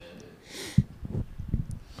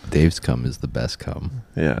Dave's cum is the best cum.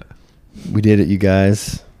 Yeah. We did it, you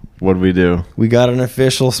guys. What'd we do? We got an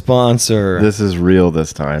official sponsor. This is real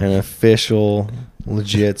this time. An official,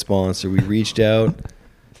 legit sponsor. We reached out.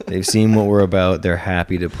 They've seen what we're about. They're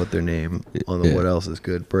happy to put their name on the Yeah. What Else Is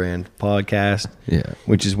Good brand podcast, Yeah.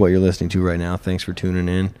 which is what you're listening to right now. Thanks for tuning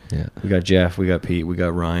in. Yeah. We got Jeff, we got Pete, we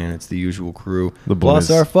got Ryan. It's the usual crew. The Plus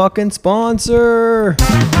boys. our fucking sponsor.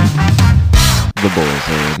 The boys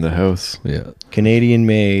are in the house. Yeah. Canadian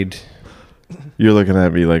made, You're looking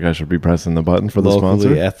at me like I should be pressing the button for the locally,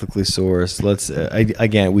 sponsor. ethically sourced. Let's,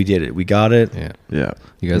 again, we did it. We got it. Yeah. Yeah.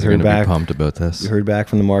 You guys We are heard going to back- be pumped about this. We heard back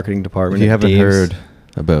from the marketing department. If you at haven't Dave's- heard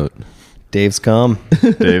about Dave's Cum.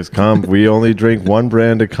 Dave's Cum. We only drink one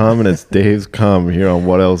brand of cum, and it's Dave's Cum here on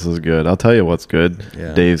What Else Is Good. I'll tell you what's good.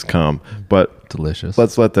 Yeah. Dave's Cum. But delicious.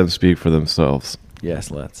 let's let them speak for themselves. Yes,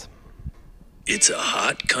 let's. It's a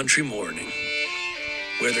hot country morning.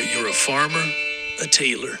 Whether you're a farmer, a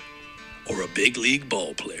tailor, or a big league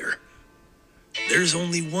ball player, there's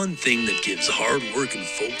only one thing that gives hard-working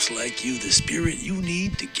folks like you the spirit you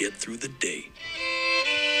need to get through the day.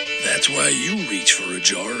 That's why you reach for a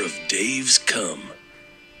jar of Dave's Cum.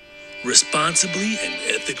 Responsibly and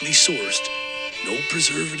ethically sourced. No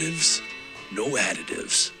preservatives, no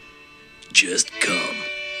additives. Just cum.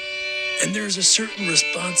 And there's a certain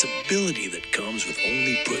responsibility that comes with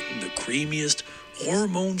only putting the creamiest,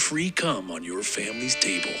 hormone-free cum on your family's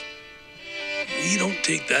table. We don't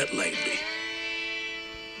take that lightly.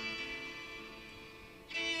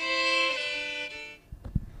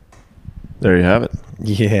 There you have it.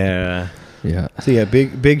 Yeah. yeah. So yeah,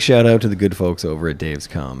 big shout out to the good folks over at Dave's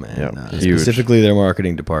Cum, and Yep, huge. specifically their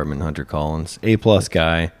marketing department, Hunter Collins, A+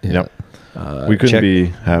 guy. Yep. We couldn't check- be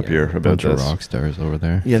happier about Bunch of this. rock stars over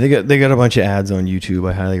there. Yeah, they got a bunch of ads on YouTube.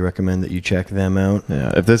 I highly recommend that you check them out.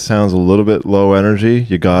 Yeah. If this sounds a little bit low energy,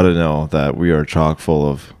 you got to know that we are chock full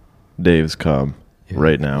of Dave's Cum Yeah.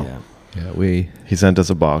 right now. Yeah. Yeah, we He sent us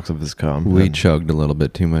a box of his cum. we and- chugged a little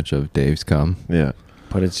bit too much of Dave's cum. Yeah.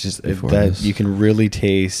 But it's just Before that this. you can really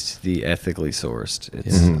taste the ethically sourced.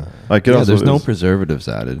 It's Mhm. Like it Yeah, also there's no is- preservatives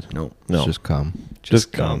added. no, No. It's just cum.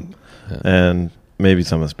 just cum. Yeah. And maybe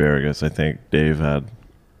some asparagus. I think Dave had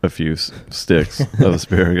a few sticks of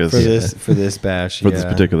asparagus for this batch. for this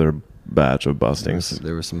particular batch of bustings.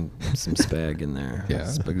 There was some spag in there. Yeah.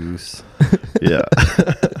 Spagoose. Yeah.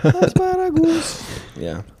 Asparagus.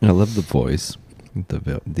 Yeah, I love the voice,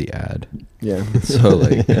 the ad. yeah. So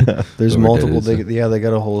like, There's whoever multiple. did it, They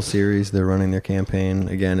got a whole series. They're running their campaign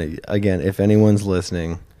again. If anyone's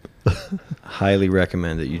listening, highly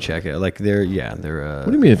recommend that you check it. Like they're. What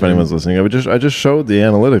do you mean if anyone's listening? I just showed the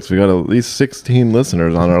analytics. We got at least 16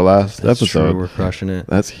 listeners on our last That's episode. true. We're crushing it.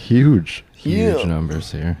 That's huge. huge Yeah.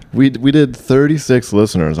 numbers here. We did 36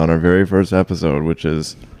 listeners on our very first episode, which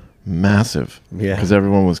is massive. Yeah. Because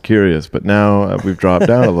everyone was curious. But now we've dropped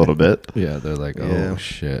down a little bit. Yeah, they're like, oh Yeah.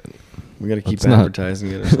 shit. We got to keep Let's not-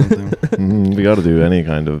 advertising it or something. We got to do any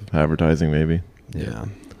kind of advertising, maybe. Yeah.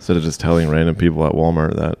 Instead of just telling random people at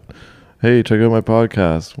Walmart that, hey, check out my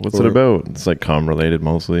podcast. What's it Or- about? It's like com related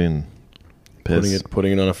mostly and piss.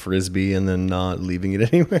 Putting it on a frisbee and then not leaving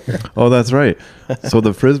it anywhere. Oh, that's right. So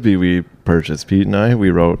the Frisbee we purchased, Pete and I,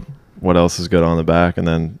 we wrote What Else Is Good on the back and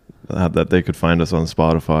then had that they could find us on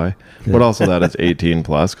Spotify. But also that it's 18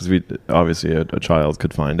 plus because we obviously a child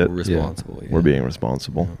could find it. We're responsible. Yeah. We're being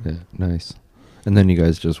responsible. Yeah, nice. And then you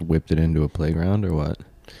guys just whipped it into a playground or what?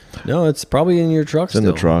 No, it's probably in your truck. It's in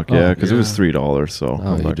the truck, Oh, yeah, because it was yeah. $3. So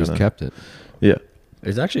Oh, I'm you not just gonna- kept it. Yeah,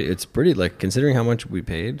 It's pretty, like, considering how much we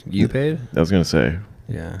paid. You paid? I was gonna say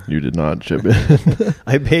Yeah. you did not chip it.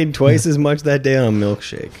 I paid twice as much that day on a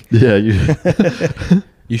milkshake. Yeah, you.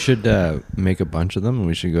 You should make a bunch of them, and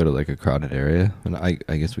we should go to like a crowded area. And I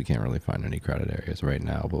guess we can't really find any crowded areas right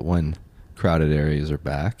now. But when crowded areas are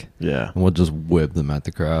back, Yeah, and we'll just whip them at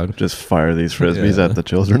the crowd. just fire these frisbees Yeah. at the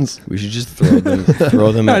children's. We should just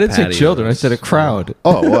throw them No, at I didn't say patios. children. I said a crowd.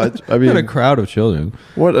 Oh, what? I Not a mean, crowd of children.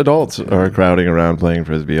 what adults are crowding around playing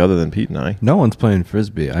frisbee other than Pete and I? No one's playing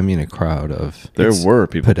frisbee. I mean, a crowd of There were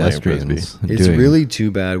people playing pedestrians. frisbee. It's doing- really too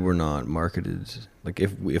bad we're not marketed. Like,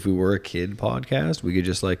 if we were a kid podcast, we could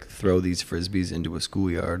just, like, throw these frisbees into a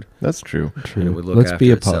schoolyard. That's true. And it would look Let's after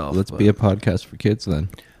be itself. let's but be a podcast for kids then.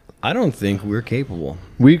 I don't think we're capable.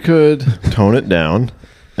 We could tone it down,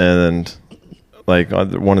 and like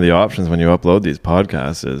one of the options when you upload these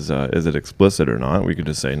podcasts is it explicit or not? We could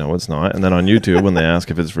just say no, it's not, and then on YouTube when they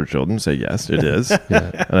ask if it's for children, say yes, it is.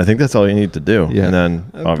 Yeah. And I think that's all you need to do. Yeah. And then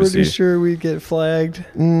I'm obviously, pretty sure we'd get flagged.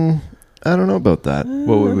 I don't know about that.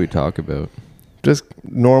 What would we talk about? Just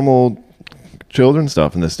normal children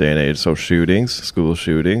stuff in this day and age. So shootings, school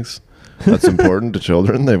shootings, that's important to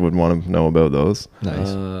children. They would want to know about those.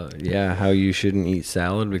 Nice. Yeah, how you shouldn't eat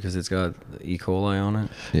salad because it's got E. coli on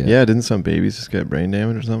it. Yeah, didn't some babies just get brain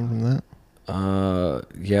damage or something from that?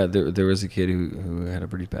 Yeah, there was a kid who had a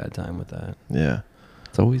pretty bad time with that. Yeah,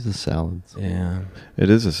 It's always the salads. Yeah. it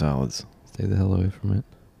is a salads. Stay the hell away from it.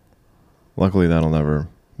 Luckily, that'll never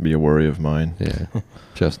be a worry of mine. Yeah.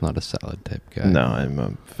 Jeff's not a salad type guy. No, I'm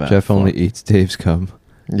a fat Jeff only fuck. eats Dave's cum.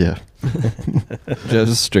 Yeah,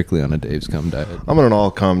 Jeff's strictly on a Dave's cum diet. I'm on an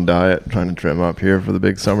all-cum diet, trying to trim up here for the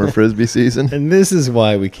big summer frisbee season. And this is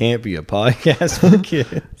why we can't be a podcast for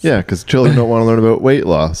kids. Yeah, because children don't want to learn about weight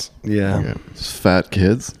loss. Yeah. It's fat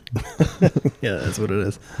kids. Yeah, that's what it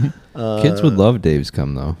is. Kids would love Dave's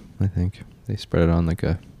cum though. I think they spread it on like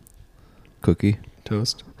a cookie,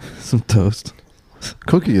 toast. some toast.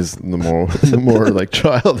 Cookie is the more like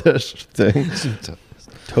childish thing.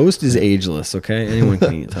 Toast is ageless, okay? Anyone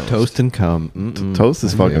can eat toast. Toast and cum. Mm-mm. Toast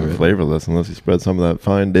is My fucking favorite. flavorless unless you spread some of that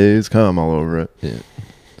fine Dave's cum all over it. Yeah.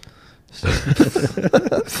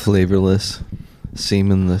 Flavorless,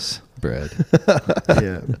 semenless bread.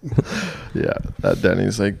 Yeah. Yeah, that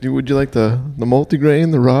Denny's like, dude, would you like the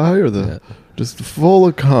multigrain, the rye, or the just full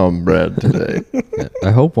of cum bread today? Yeah.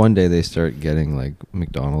 I hope one day they start getting like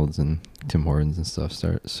McDonald's and Tim Hortons and stuff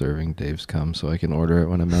start serving Dave's cum so I can order it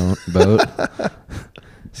when I'm out about.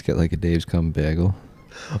 Just get like a Dave's cum bagel.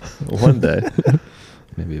 One day,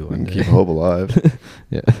 Maybe we one can day. keep hope alive.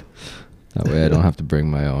 Yeah. That way I don't have to bring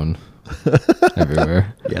my own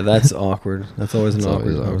everywhere. Yeah, that's awkward. That's always an It's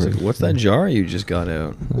always awkward conversation. awkward. What's that jar you just got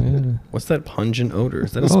out? Oh, yeah. What's that pungent odor?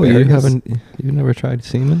 Is that Oh, asparagus? you've never tried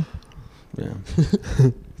semen? Yeah.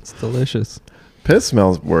 It's delicious. Piss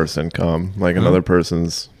smells worse than cum. Like Huh? another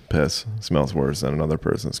person's piss smells worse than another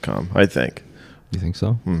person's cum, I think. You think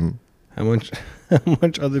so? Hmm. How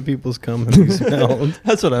much other people's cum have you smelled?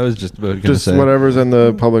 That's what I was just about to Just say. whatever's in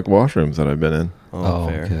the public washrooms that I've been in. Oh,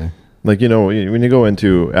 fair. okay. Like, you know, when you go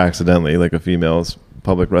into accidentally, like a female's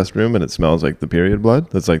public restroom and it smells like the period blood,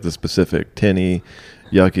 that's like the specific tinny,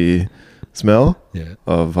 yucky smell Yeah.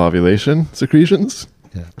 of ovulation secretions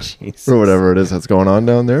Yeah. Jesus. or whatever it is that's going on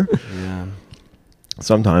down there. Yeah.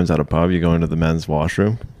 Sometimes at a pub, you go into the men's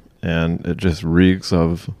washroom and it just reeks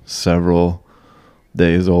of several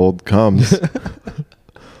days old cums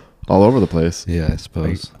all over the place. Yeah, I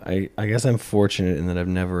suppose. I guess I'm fortunate in that I've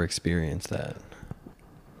never experienced that.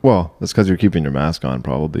 Well, that's because you're keeping your mask on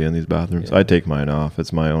probably in these bathrooms. Yeah. I take mine off.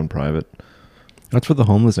 It's my own private. That's where the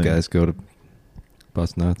homeless Thing. guys go to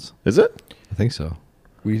bust nuts. Is it? I think so.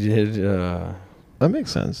 We did, That makes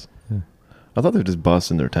sense. Yeah. I thought they just bust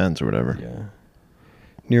in their tents or whatever. yeah.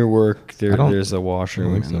 Near work, I don't- there's a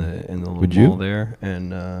washroom I in don't think the so. little Would you? mall there, and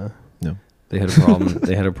No. they had a problem.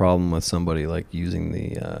 They had a problem with somebody like using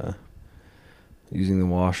the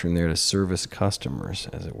washroom there to service customers,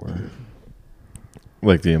 as it were.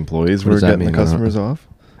 Like the employees What were does that getting the mean? I don't- customers off?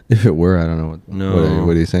 If it were, I don't know what. No.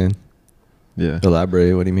 What are you saying? Yeah.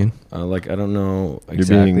 Elaborate. What do you mean? Like I don't know You're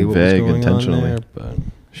exactly being what vague was going intentionally. on there, but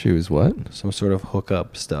She was what? some sort of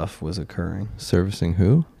hookup stuff was occurring. Servicing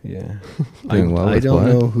who? Yeah, Doing well I with don't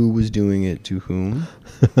what? know who was doing it to whom.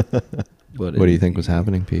 But What do you think was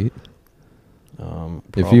happening, Pete?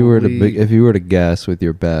 Probably If you were to guess with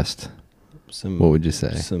your best, some, what would you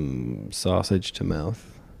say? Some sausage to mouth.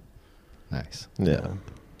 Nice. Yeah.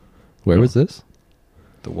 Where was this?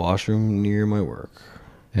 The washroom near my work.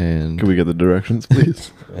 And Could we get the directions,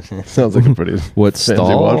 please? Sounds like a pretty what fancy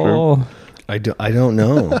stall? washroom. I don't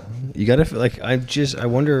know. You gotta like I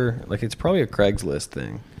wonder like it's probably a Craigslist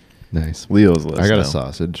thing. Nice. Leo's list. I got now. a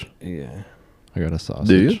sausage. Yeah. I got a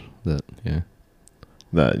sausage. you? Yeah.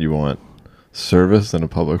 That you want service in a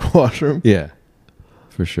public washroom. Yeah.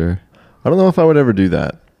 For sure. I don't know if I would ever do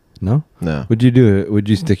that. No? No. Would you do it? Would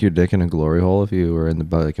you stick your dick in a glory hole if you were in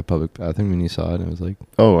like a public bathroom and you saw it and it was like,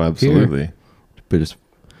 Oh, absolutely. but just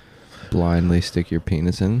blindly stick your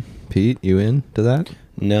penis in? Pete, you in to that?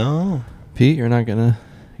 No. Pete, you're not an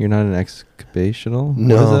exhibitional?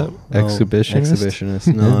 No. What is that? Exhibitionist?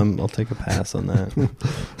 Exhibitionist. No, I'll take a pass on that.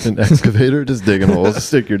 An excavator, just digging holes to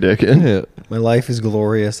stick your dick in. Yeah. My life is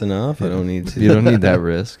glorious enough. I don't need to. You don't need that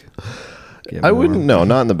risk. get I more. wouldn't. No,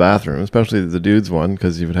 not in the bathroom, especially the dudes one,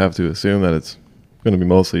 because you would have to assume that it's going to be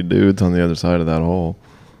mostly dudes on the other side of that hole.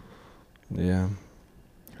 Yeah.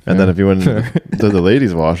 And then if you went Fair. to the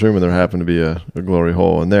ladies' washroom and there happened to be a glory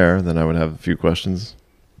hole in there, then I would have a few questions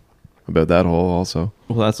about that hole also.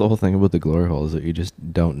 Well, that's the whole thing about the glory hole is that you just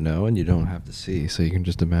don't know and you don't have to see, so you can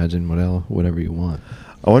just imagine whatever you want.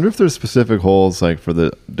 I wonder if there's specific holes like for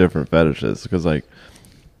the different fetishes, because like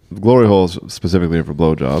glory holes specifically are for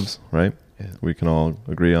blowjobs, right? Yeah. We can all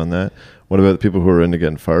agree on that. What about the people who are into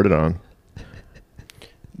getting farted on?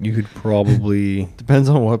 you could probably. Depends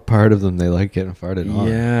on what part of them they like getting farted on.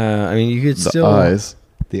 Yeah, I mean, you could The still. eyes.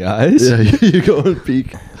 The eyes? Yeah, you go and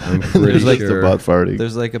peek. I'm pretty There's like sure. the butt farting.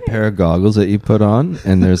 There's like a pair of goggles that you put on,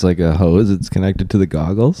 and there's like a hose that's connected to the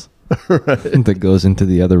goggles that goes into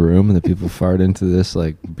the other room, and the people fart into this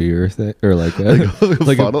like beer thing, or like a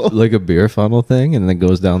funnel? like a beer funnel thing, and then it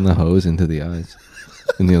goes down the hose into the eyes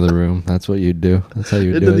in the other room. That's what you'd do. That's how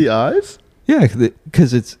you Into do it. the eyes? Yeah,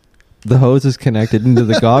 because it's the hose is connected into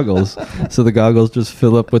the goggles, so the goggles just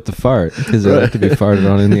fill up with the fart because they have to be farted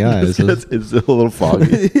on in the eyes. It's a little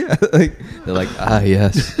foggy. Yeah, like they're like,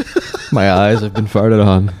 yes, my eyes have been farted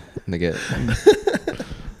on, and they get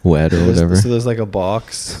wet or whatever. So there's like a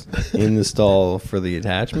box in the stall for the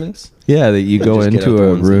attachments. Yeah, that you go Just get out into the a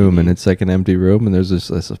ones that you room and need. it's like an empty room, and there's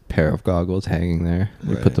this pair of goggles hanging there.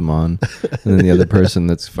 You Right. put them on, and then the other person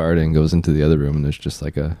that's farting goes into the other room, and there's just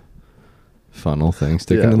like a funnel thing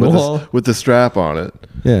sticking in the with, wall. with the strap on it.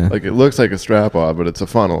 Yeah, Like it looks like a strap on, but it's a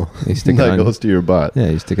funnel. You stick it that on- goes to your butt. yeah,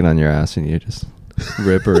 you stick it on your ass and you just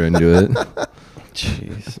rip her into it.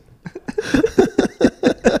 Jeez.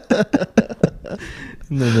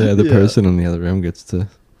 And then the other Yeah. person in the other room gets to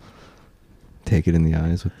take it in the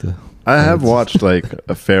eyes with the. I have That's- watched like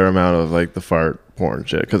a fair amount of like the fart porn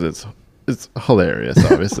shit because it's hilarious,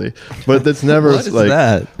 obviously, but it's never What is like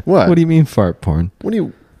that? What? What do you mean fart porn? What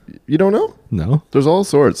do you don't know? No. There's all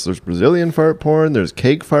sorts. There's Brazilian fart porn. There's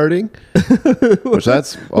cake farting, which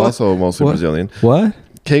that's also mostly What? Brazilian. What?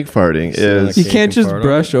 Cake farting So is like You Cake can't and just fart on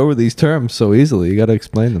brush it? over these terms so easily. You got to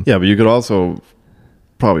explain them. yeah, but you could also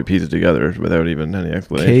probably piece it together without even any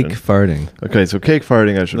explanation. Cake farting. Okay, so cake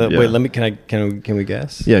farting. I should yeah. Wait, let me. Can we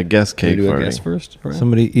guess? Yeah, guess Can we cake do a farting. guess first? All right.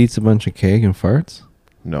 Somebody eats a bunch of cake and farts.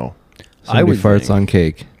 No. Somebody would farts think- on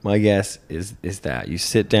cake. My guess is that you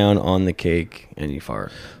sit down on the cake and you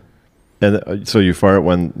fart. And so you fart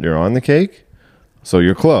when you're on the cake? So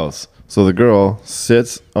you're close. So the girl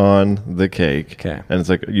sits on the cake. Okay. And it's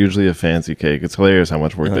like usually a fancy cake. It's hilarious how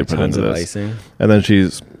much work And they like put tons into of this. icing. And then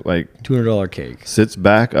she's like $200 cake. sits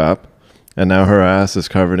back up and now her ass is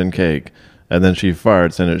covered in cake. And then she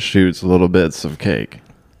farts and it shoots little bits of cake.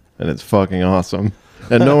 And it's fucking awesome.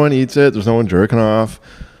 And no one eats it. There's no one jerking off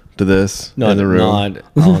to this in the room.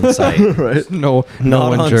 Not on site. right? No, Not no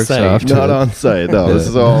one on jerks site. off to Not it. on site. No, this Yeah.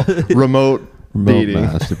 is all remote beating.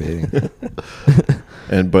 masturbating.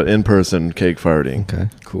 But in person cake farting. Okay.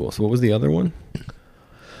 Cool. So what was the other one?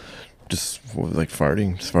 Just like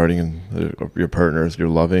farting in your partner's, your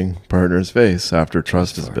loving partner's face after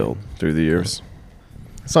trust is farting. built through the years.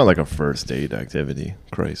 It's not like a first date activity.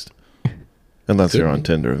 Christ. Unless Could you're on be.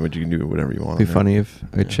 Tinder, which you can do whatever you want. It'd be on funny if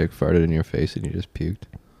a chick farted in your face and you just puked.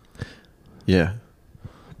 there.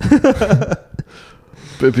 Yeah.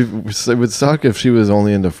 But it would suck if she was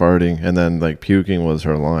only into farting and then like puking was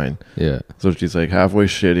her line. Yeah. So she's like halfway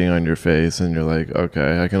shitting on your face and you're like,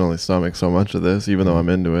 okay, I can only stomach so much of this even though I'm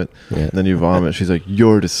into it. Yeah. And then you vomit. She's like,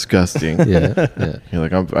 you're disgusting. Yeah. Yeah. You're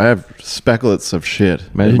like, I have specklets of shit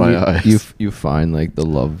Imagine in my eyes. you find like the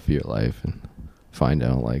love of your life and find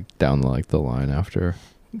out like down like the line after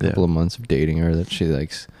a couple of months of dating her that she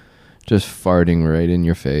likes just farting right in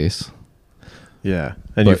your face. Yeah.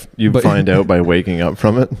 And But- you but- find out by waking up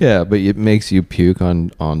from it. Yeah, but it makes you puke on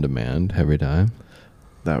demand every time.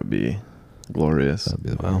 That would be glorious. That'd be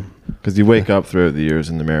the Wow. Because you wake up throughout the years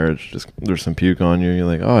in the marriage, just there's some puke on you. You're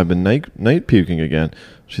like, oh, I've been night puking again.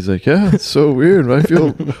 She's like, yeah, it's so weird. I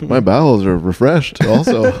feel my bowels are refreshed.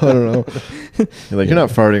 Also, I don't know. You're like, you're not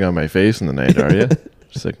farting on my face in the night, are you?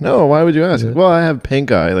 She's like, no. Why would you ask? Yeah. Well, I have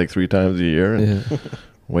pink eye like 3 times a year. And Yeah.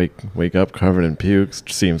 wake up covered in pukes.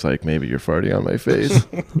 Seems like maybe you're farting on my face.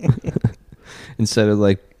 Instead of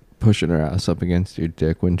like pushing her ass up against your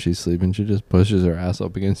dick when she's sleeping, she just pushes her ass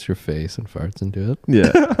up against your face and farts into it.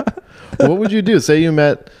 Yeah. What would you do? Say you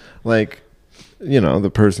met like,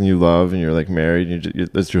 the person you love and you're like married and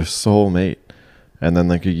it's your soulmate. And then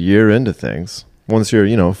like a year into things, once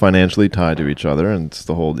you're, financially tied to each other and it's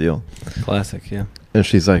the whole deal. Classic. Yeah. And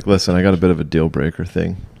she's like, listen, I got a bit of a deal breaker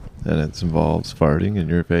thing. And it involves farting in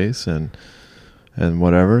your face and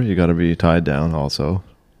whatever. You got to be tied down also.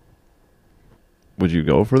 Would you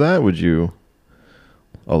go for that? Would you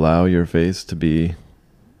allow your face to be...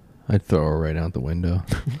 I'd throw her right out the window.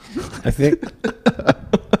 I think.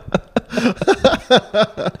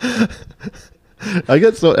 I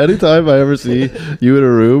get so anytime I ever see you in a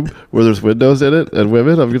room where there's windows in it and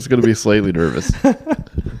women, I'm just going to be slightly nervous.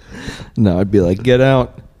 No, I'd be like, get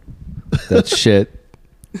out. That's shit.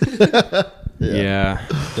 Yeah.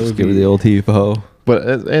 Just give her the old TiVo.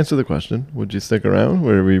 But answer the question. Would you stick around?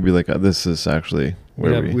 Where we'd be like, this is actually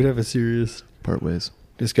where We'd have a serious part ways.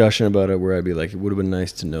 discussion about it where I'd be like, it would have been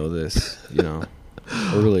nice to know this,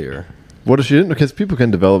 earlier. What if she didn't? Because people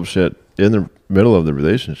can develop shit in the middle of the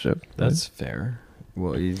relationship. That's fair.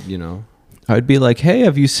 Well, you know. I'd be like, hey,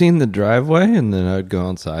 have you seen the driveway? And then I'd go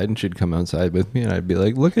outside and she'd come outside with me and I'd be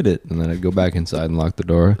like, look at it. And then I'd go back inside and lock the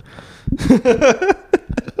door.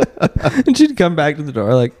 And she'd come back to the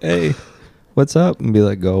door like, hey, what's up? And be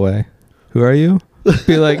like, go away. Who are you?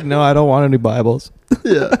 Be like, no, I don't want any Bibles.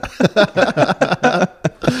 Yeah.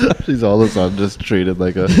 She's all of a sudden just treated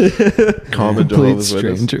like a common Complete Jehovah's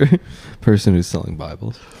Witness. stranger. Person who's selling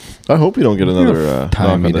Bibles. I hope you don't get another knock Tie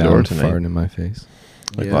on me the down door and tonight. fart in my face.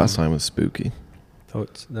 Like Yeah. last time was spooky.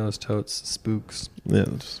 Totes, those totes, spooks. Yeah,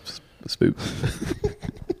 just spook.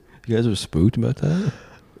 You guys were spooked about that?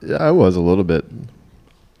 Yeah, I was a little bit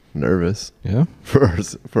nervous Yeah?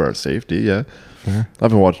 for our safety. Yeah, Fair. I've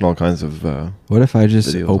been watching all kinds of. What if I just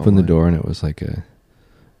Videos opened the online. door and it was like a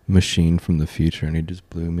machine from the future and he just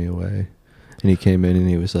blew me away? And he came in and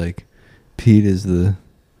he was like, Pete is the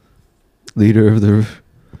leader of the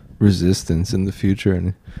resistance in the future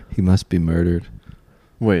and he must be murdered.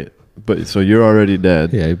 Wait, but so you're already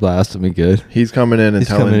dead. Yeah, he blasted me good. He's coming in and He's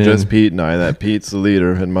telling coming just in. Pete and I that Pete's the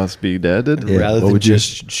leader and must be dead. Yeah, Rather what than would you-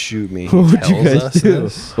 just shoot me, he What would you tells guys us do?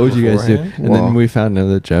 this What would you guys do? beforehand? And Well- then we found out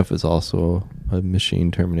that Jeff is also a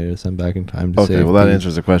machine Terminator sent back in time to Okay, save well that Pete.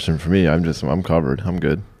 answers the question for me. I'm covered. I'm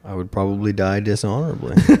good. I would probably die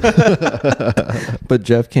dishonorably. But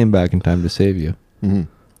Jeff came back in time to save you. hmm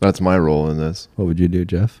That's my role in this. What would you do,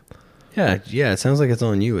 Jeff? Yeah. It sounds like it's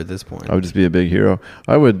on you at this point. I would just be a big hero.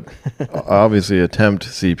 I would obviously attempt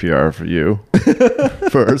CPR for you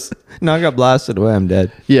first. No, I got blasted away. I'm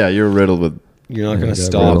dead. Yeah, you're riddled with. You're not Yeah, going to got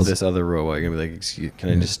stop riddles. this other robot. You're going to be like, "Excuse, can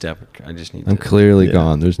I just step? I just need I'm to. clearly Yeah.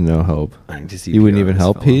 gone. There's no hope. I need to see." You wouldn't even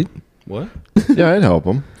help Pete? What? Yeah, I'd help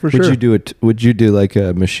him for Would sure. you do it? Would you do like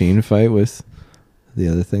a machine fight with the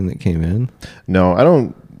other thing that came in? No, I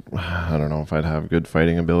don't. I don't know if I'd have good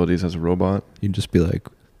fighting abilities as a robot. You'd just be like,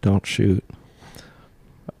 "Don't shoot,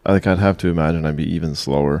 I'd have to imagine I'd be even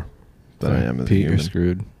slower than I am as a Pete. You're human.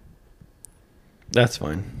 screwed." That's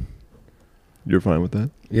fine. You're fine with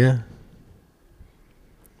that? Yeah.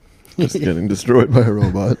 Just getting destroyed by a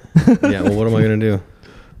robot. Yeah. Well, what am I going to do?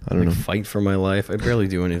 I don't know. Fight for my life. I barely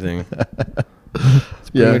do anything.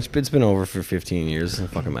 It's Yeah. it's been over for 15 years. It doesn't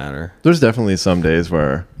fucking matter. There's definitely some days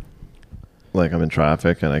where, like, I'm in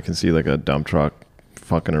traffic and I can see like a dump truck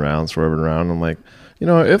fucking around, swerving around. I'm like, you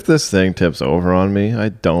know, if this thing tips over on me, I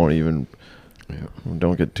don't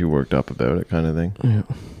get too worked up about it, kind of thing. Yeah.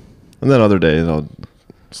 And then other days I'll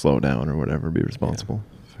slow down or whatever, be responsible.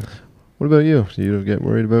 What about you? Do you get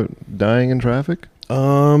worried about dying in traffic?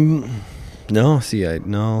 No. See,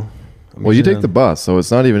 no. I'm Well, you usually take the bus, so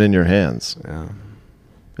it's not even in your hands. Yeah.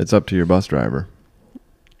 It's up to your bus driver.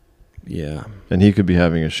 Yeah. And he could be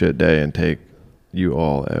having a shit day and take you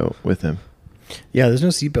all out with him. Yeah. There's no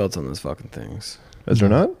seatbelts on those fucking things. Is there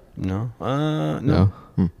not? No. No. No.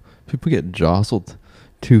 People get jostled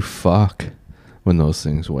to fuck when those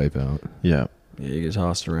things wipe out. Yeah. Yeah. You get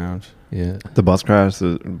tossed around. Yeah. The bus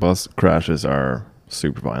crashes are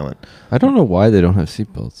super violent. I don't know why they don't have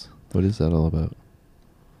seatbelts. What is that all about?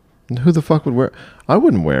 And who the fuck would wear? I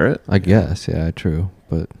wouldn't wear it. I guess, yeah, true.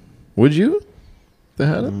 But Would you? If they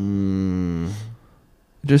had it.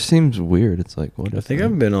 it just seems weird. It's like, what I if think they-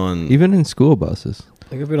 I've been on. even in school buses. I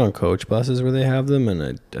think I've been on coach buses where they have them, and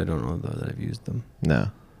I don't know though that I've used them. Nah.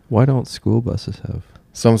 Why don't school buses have?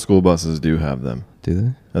 Some school buses do have them, Do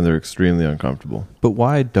they? and they're extremely uncomfortable. But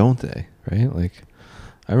why don't they? Right? Like,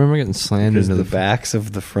 I remember getting slammed Because into the backs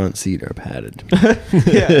of the front seat are padded.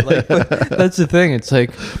 Yeah, like, but that's the thing. It's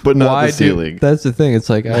like, But not why the ceiling. That's the thing. It's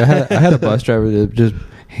like I had a bus driver that just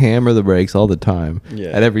hammer the brakes all the time. Yeah.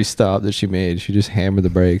 At every stop that she made, she just hammered the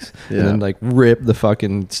brakes and Yeah. then like rip the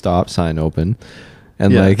fucking stop sign open,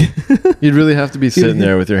 and Yeah. like, You'd really have to be sitting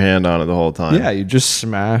there with your hand on it the whole time. yeah, you just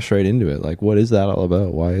smash right into it. Like, what is that all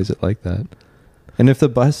about? Why is it like that? And if the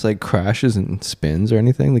bus like crashes and spins or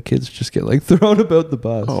anything, the kids just get like thrown about the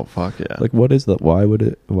bus. Oh fuck yeah. Like, what is that? Why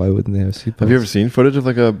wouldn't they have seatbelts? Have you ever seen footage of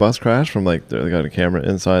like a bus crash from like they got a camera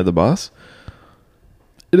inside the bus?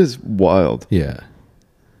 It is wild. Yeah.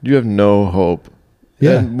 You have no hope.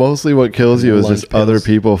 Yeah. And mostly what kills you is Lunch just other pills.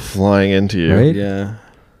 people flying into you. Right? Yeah.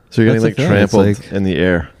 So you're getting That's like the thing, it's trampled like- in the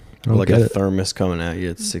air. I don't Or like get a it. thermos coming at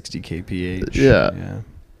you at 60 kph. Yeah.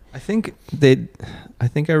 I think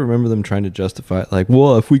I remember them trying to justify it like,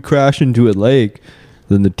 well, if we crash into a lake,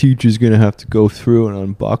 then the teacher's gonna have to go through and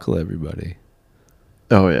unbuckle everybody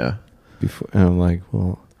Oh yeah. before. And I'm like,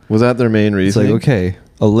 well, Was that their main it's reason? like, okay,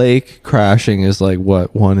 a lake crashing is like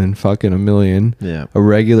what, 1 in fucking a million. Yeah. A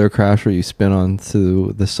regular crash where you spin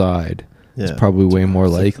onto the side Yeah. is probably way more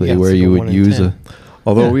likely yeah, it's where like you a would 1 in use 10. a.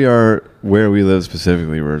 Although Yeah. we are, where we live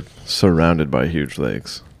specifically, we're surrounded by huge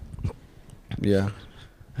lakes. Yeah.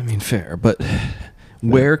 I mean, fair, but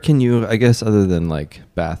where can you? I guess other than like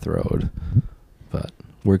Bath Road, but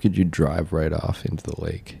where could you drive right off into the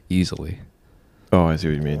lake easily? Oh, I see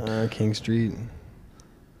what you mean. King Street.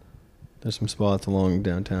 There's some spots along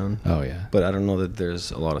downtown, Oh yeah, but I don't know that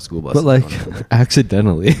there's a lot of school buses. but like going there.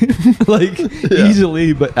 accidentally, like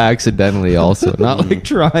easily, but accidentally also. Not like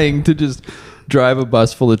trying to just drive a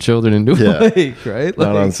bus full of children into Yeah. a lake, right?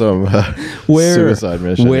 Not on some where suicide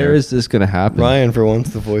mission. Where here. is this going to happen? Ryan, for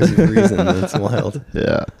once, the voice of reason. That's wild.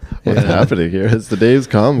 Yeah. What's happening here? It's the days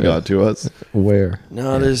come got to us. Where?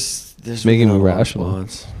 No, there's Making not me a lot of rational.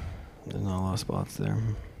 spots. There's not a lot of spots there.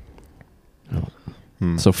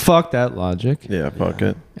 Hmm. So fuck that logic. Yeah, fuck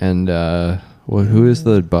it. And who is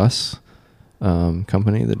the bus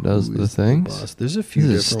company that does Who the is things? bus? There's a few Is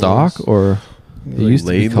it different stock ones. or it used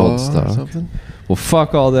to be called Laidlaw or stock? something? Well,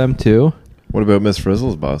 fuck all them too. What about Miss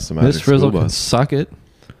Frizzle's bus? The Magic Miss Frizzle School can bus. suck it.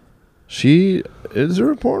 Is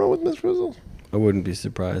there a porno with Miss Frizzle? I wouldn't be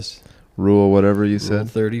surprised. Rule whatever you Rule said.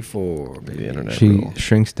 34, baby. The internet. She rule.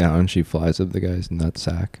 shrinks down. She flies up the guy's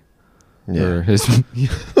nutsack. Or Yeah. his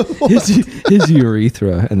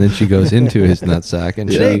urethra, and then she goes into his nutsack, and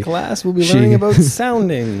Today, she, class, we'll be she- learning about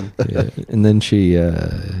sounding. yeah, and then she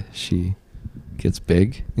gets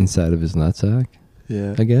big inside of his nutsack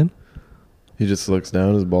Yeah. again. He just looks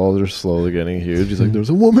down. His balls are slowly getting huge. He's like,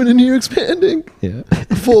 "There's a woman in here expanding." Yeah,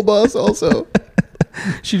 Full bus also.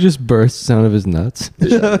 she just bursts out of his nuts.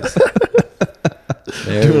 Doing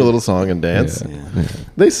a little song and dance. Yeah. Yeah.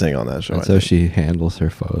 They sing on that show. That's I how think. she handles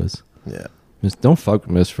her foes. Yeah. Don't fuck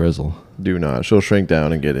with Miss Frizzle. Do not. She'll shrink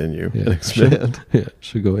down and get in you Yeah, and expand.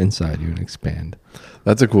 she'll go inside you and expand.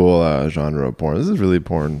 That's a cool genre of porn. This is really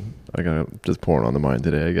porn. I got just porn on the mind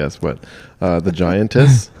today, I guess. But the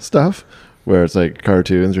giantess stuff, where it's like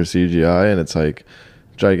cartoons or CGI, and it's like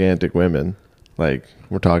gigantic women. Like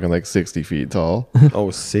we're talking like 60 feet tall. Oh,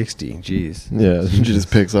 60. Jeez. Yeah, she just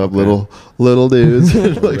picks up little dudes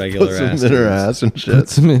and like Regular puts them ass in her dudes. ass and Puts shit,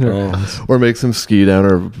 them in her Oh. ass. or makes them ski down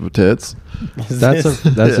her tits. That's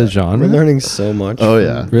Yeah. a genre. We're learning so much. Oh,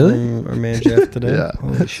 yeah. from- Really? from our man Jeff today. Yeah.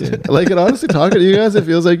 Holy shit. Like, and honestly, talking to you guys, it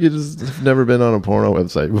feels like you just have never been on a porno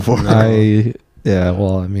website before.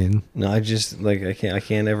 Well, I mean, No, I just like I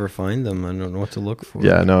can't ever find them. I don't know what to look for.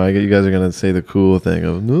 Yeah, no, I get you guys are gonna say the cool thing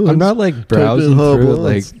of no. I'm not like browsing hub through it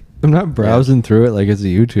like once. I'm not browsing through it like it's a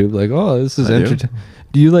YouTube. Like, oh, this is I do. entertaining.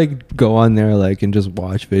 Do you like go on there like and just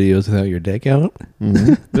watch videos without your dick out?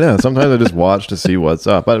 Mhm. Yeah, sometimes I just watch to see what's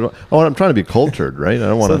up. I'm trying to be cultured, right? I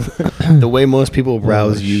don't want to. The way most people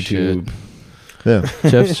browse Oh, YouTube. Yeah,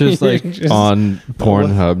 Jeff's just like Just- on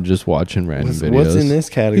Pornhub, just watching random videos. What's in this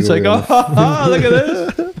category? He's like, oh, look at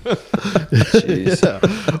this.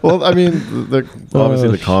 Jeez. well, I mean, obviously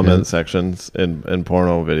Oh, the comment shit. sections in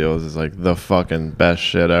porno videos is like the fucking best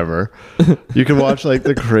shit ever. You can watch like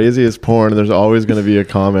the craziest porn, and there's always going to be a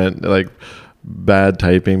comment like bad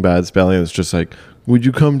typing, bad spelling. It's just like, would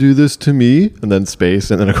you come do this to me? And then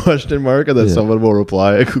space, and then a question mark, and then Yeah. someone will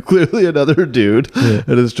reply, clearly another dude. Yeah.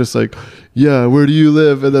 And it's just like, yeah, where do you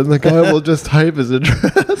live? And then the guy will just type his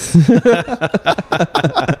address.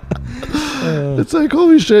 It's like,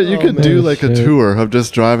 holy shit, you Oh, could man, do like a shit. tour of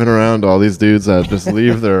just driving around all these dudes that just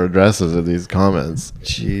leave their addresses in these comments.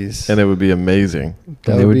 Jeez. And it would be amazing.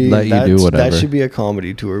 That They would let you do That whatever. should be a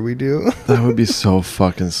comedy tour we do. That would be so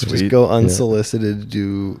fucking Just sweet. go unsolicited to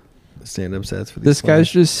do stand-up sets for these This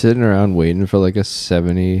guy's clowns. just sitting around waiting for like a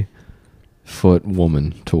 70-foot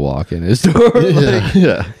woman to walk in his door, Yeah, like,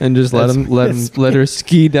 yeah. and just let her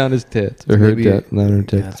ski down his tits or her Maybe- down her Yeah,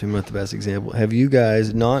 tits. that's maybe not the best example. Have you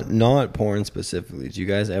guys not porn specifically? Do you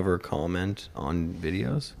guys ever comment on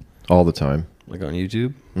videos All the time. like on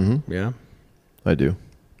YouTube? Hmm. Yeah, I do.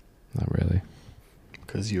 Not really.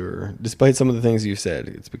 because despite some of the things you said,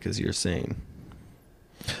 it's because you're sane.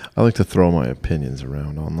 I like to throw my opinions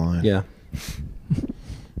around online. Yeah,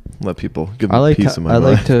 Let people give I me like peace of my I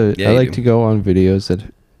like mind. to Yeah, I you like do. to go on videos that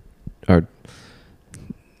are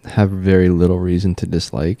have very little reason to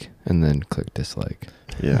dislike and then click dislike.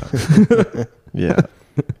 Yeah. Yeah.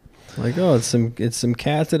 like it's some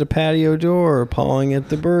cats at a patio door pawing at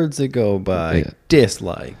the birds that go by. Yeah.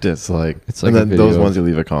 Dislike. Dislike. It's like and a then video those of- ones you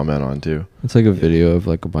leave a comment on too. It's like a video of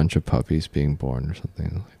like a bunch of puppies being born or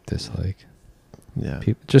something like dislike. Yeah.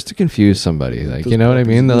 People, just to confuse somebody, like you know what I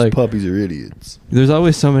mean? They're like, puppies are idiots. there's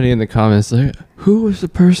always somebody in the comments like, who was the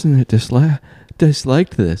person that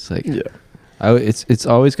disliked this? Like, Yeah. it's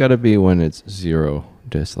always got to be when it's zero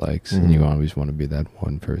dislikes, and you always want to be that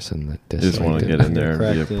one person that You dislikes. just want to get in there and be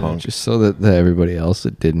Cracked a in. punk. just so that everybody else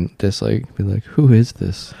that didn't dislike be like, who is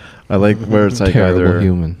this I like where it's like terrible either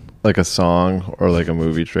human? like a song or like a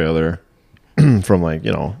movie trailer from like,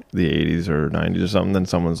 you know, the 80s or 90s or something. Then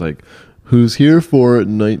someone's like, who's here for it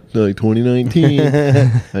in like 2019?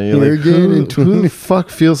 And you're Here like, again in who the fuck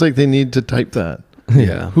feels like they need to type that?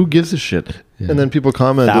 Yeah. Who gives a shit? Yeah. And then people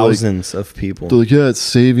comment, they're like, Thousands of people. yeah, it's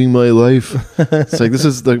saving my life. It's like, this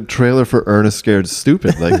is the trailer for Ernest Scared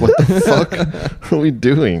Stupid. Like, what the fuck are we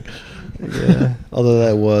doing? Yeah. Although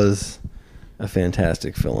that was a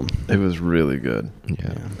fantastic film. It was really good.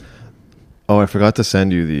 Yeah. Oh, I forgot to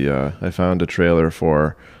send you the, I found a trailer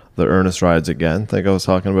for the Ernest Rides Again, like I was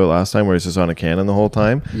talking about last time, where he's just on a cannon the whole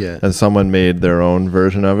time. Yeah. And someone made their own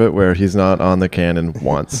version of it where he's not on the cannon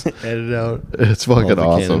once. Edit out It's all fucking the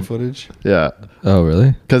cannon awesome. footage. Yeah. Oh,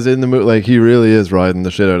 really? Because in the movie, like, he really is riding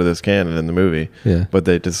the shit out of this cannon in the movie. Yeah. But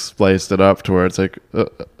they just spliced it up to where it's like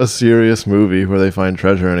a serious movie where they find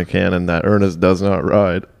treasure in a cannon that Ernest does not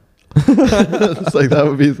ride. It's like, that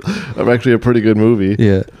would be actually a pretty good movie.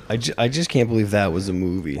 Yeah. I just can't believe that was a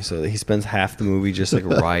movie. So he spends half the movie just like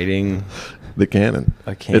riding The cannon.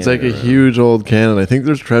 a cannon. It's like a around. huge old cannon. I think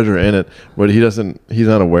there's treasure in it, but he's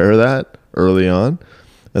not aware of that early on.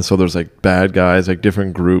 And so there's like bad guys, like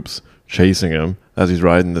different groups chasing him as he's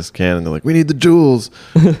riding this cannon. They're like, we need the jewels.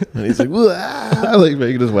 And he's like, "Wah," like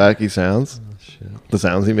making his wacky sounds. Shit. The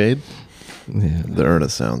sounds he made, Yeah. the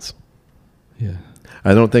Ernest sounds. Yeah.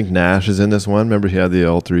 I don't think Nash is in this one. Remember he had the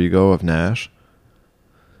alter ego of Nash?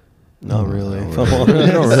 Not really. I if I'm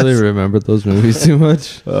honest. don't really remember those movies too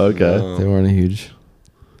much. Okay. No. They weren't a huge.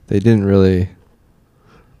 They didn't really.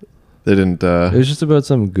 They didn't, It was just about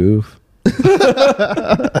some goof. yeah.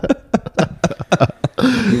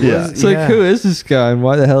 It's like, who is this guy and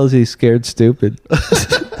why the hell is he scared stupid?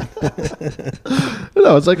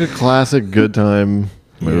 No, it's like a classic good time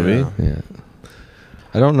movie. Yeah. Yeah.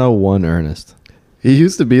 I don't know one Ernest. He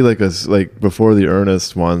used to be like before the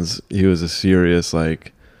Ernest ones, he was a serious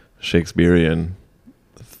like Shakespearean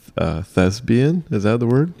thespian. Is that the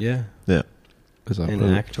word? Yeah. Yeah. Was that An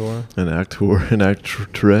really- actor. An actor, an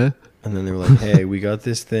actress. And then they were like, hey, we got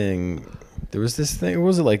this thing. There was this thing. What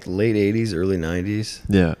was it, like late 80s, early 90s?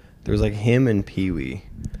 Yeah. There was like him and Pee Wee.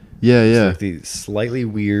 Yeah, It's yeah. like these slightly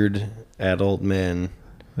weird adult men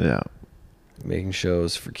Yeah. making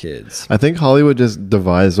shows for kids. I think Hollywood just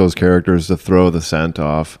devised those characters to throw the scent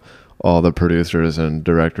off all the producers and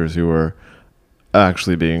directors who were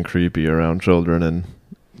actually being creepy around children and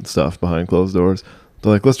stuff behind closed doors.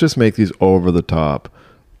 They're like, let's just make these over the top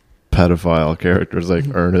pedophile characters like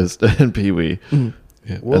Ernest and Pee Wee.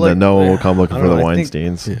 Yeah. And then no one will come looking I for the don't know, I think-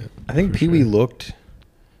 Weinsteins. Yeah. I think For Pee Wee sure. looked,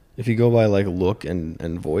 if you go by like look and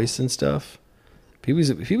voice and stuff, Pee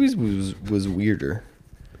Wee's was weirder.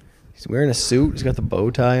 He's wearing a suit. He's got the bow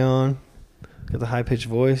tie on. Got the high pitched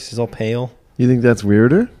voice. He's all pale. You think that's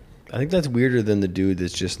weirder? I think that's weirder than the dude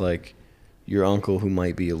that's just like your uncle who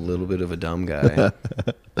might be a little bit of a dumb guy,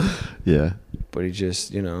 Yeah. but he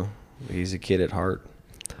just, he's a kid at heart.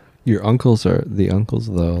 Your uncles are the uncles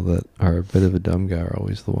though that are a bit of a dumb guy are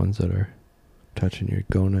always the ones that are touching your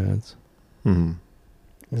gonads. Hmm.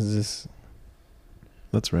 Is this?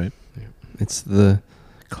 That's right. It's the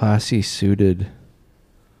classy suited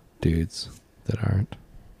dudes that aren't.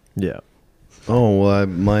 Yeah. Oh well,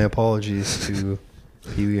 my apologies to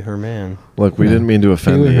Pee Wee Herman. Look, we No. didn't mean to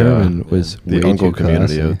offend Pee Wee the Herman was the way uncle too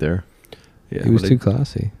community classy. out there. Yeah, He was but too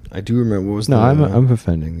classy. I do remember what was No, the. I'm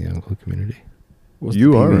offending the uncle community. what's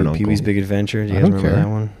You the are Pee-wee- an Pee Wee's uncle. Big Adventure. Do you I guys don't remember care.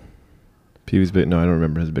 that one? Pee Wee's big. No, I don't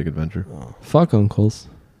remember his big adventure. Oh. Fuck uncles.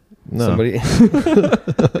 No. Somebody.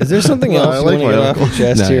 Is there something No, else I you like want to my get off your uncle.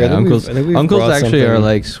 chest Nah, here? yeah, I think uncles we've uncles brought actually are something-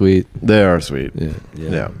 like sweet. They are sweet. Yeah.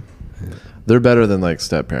 Yeah. They're better than like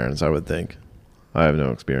step parents, I would think. I have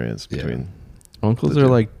no experience Yeah. between. Uncles The are two.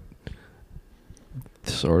 like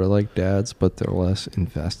sort of like dads, but they're less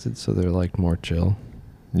invested, so they're like more chill.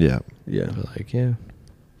 Yeah. Yeah. They're like, yeah.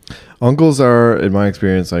 Uncles are, in my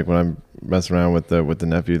experience, like when I'm messing around with the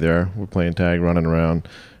nephew there, we're playing tag, running around,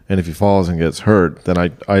 and if he falls and gets hurt, then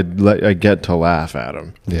I get to laugh at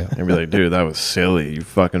him Yeah. and be like, dude, that was silly. You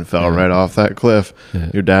fucking fell Yeah. right off that cliff. Yeah.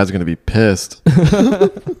 Your dad's gonna be pissed.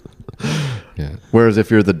 Yeah. Whereas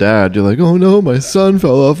if you're the dad, you're like, oh no, my son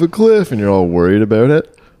fell off a cliff, and you're all worried about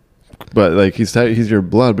it. But like he's your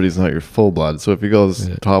blood, but he's not your full blood. So if he goes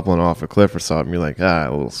Yeah. toppling off a cliff or something, you're like, a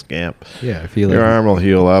little scamp. Yeah. If he Your like arm will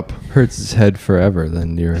heal up. hurts his head forever,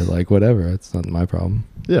 then you're like, whatever. It's not my problem.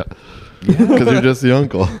 Yeah, because you're just the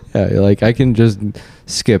uncle. Yeah. You're like, I can just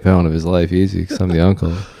skip out of his life easy because I'm the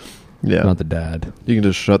uncle. Yeah. not the dad. You can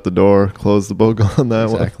just shut the door, close the book on that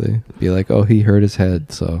one. Exactly. Be like, oh, he hurt his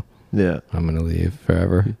head, so Yeah. I'm gonna leave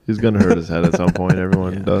forever. He's going to hurt his head at some point.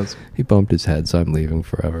 Everyone Yeah. does. He bumped his head, so I'm leaving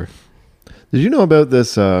forever. Did you know about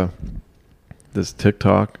this this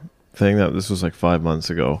TikTok thing that this was like 5 months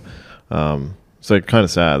ago? It's like kind of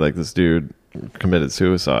sad. Like this dude committed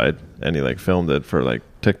suicide and he like filmed it for like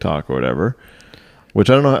TikTok or whatever. Which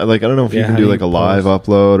I don't know. Like I don't know if you Yeah, can how do do like you a live post?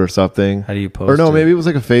 upload or something. How do you post? Or no, it? maybe it was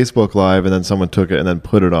like a Facebook live and then someone took it and then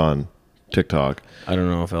put it on TikTok. I don't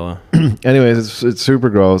know, fella. Anyways, it's super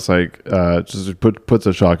gross. Like just puts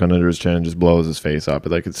a shotgun under his chin and just blows his face up.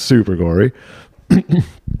 Like it's super gory.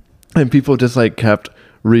 And people just like kept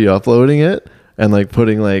re-uploading it and like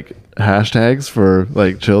putting like hashtags for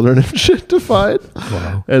like children and shit to find.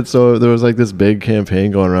 Wow. And so there was like this big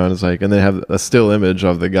campaign going around. It's like, and they have a still image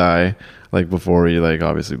of the guy like before he like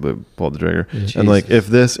obviously pulled the trigger. And like if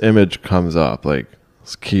this image comes up, like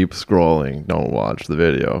keep scrolling, don't watch the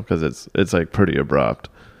video because it's like pretty abrupt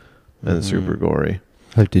and super gory.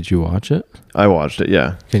 Like, did you watch it? I watched it.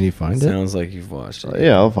 Yeah, Can you find it? Sounds like you've watched it.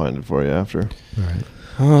 yeah. I'll find it for you after. All right.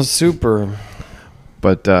 Oh, super.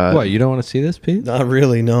 But What, you don't want to see this, Pete? Not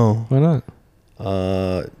really. No. Why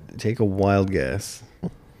not? Take a wild guess.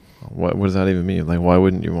 what does that even mean? Like, why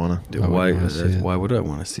wouldn't you want to? I wouldn't Why? wanna see it. Why would I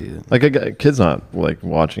want to see it? Like a kid's not like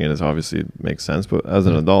watching it is obviously makes sense, but as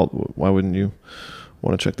an adult, why wouldn't you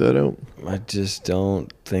want to check that out? I just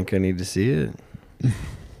don't think I need to see it.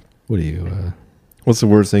 What do you, What's the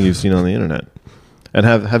worst thing you've seen on the internet? And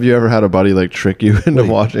have you ever had a buddy like trick you into Wait,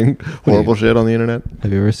 watching horrible shit on the internet?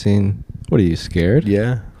 have you ever seen, what are you, scared?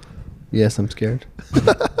 Yeah. Yes, I'm scared.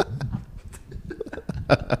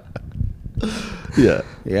 Yeah,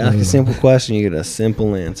 Yeah, like a simple question, you get a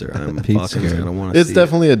simple answer. I'm Pete's fucking scared. gonna want to it's see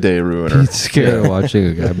definitely a day ruiner. Pete's scared of watching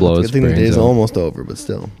a guy blow it. his Good thing the brains day's out. almost over, but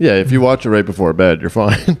still. Yeah, if you watch it right before bed, you're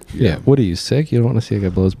fine. Yeah. What are you, sick? You don't want to see a guy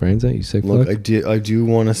blow his brains out? You sick Look, fuck? I do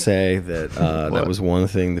want to say that that What? was one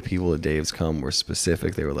thing the people at Dave's Come were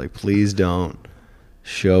specific. They were like, please don't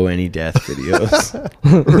show any death videos.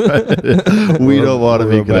 Right. We don't want to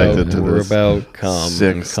be connected to We're this. about cum.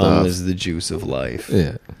 sick And stuff. cum is the juice of life.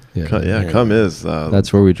 Yeah. Yeah. Yeah, cum is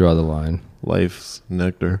That's where we draw the line. life's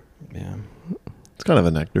nectar. Yeah. It's kind of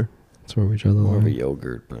a nectar. That's where we draw the More of a line.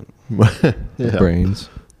 yogurt, but Yeah. Brains.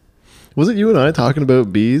 Was it you and I talking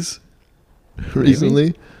about bees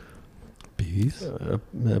recently? Bees?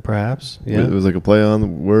 perhaps. It Yeah. was like a play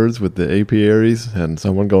on words with the apiaries and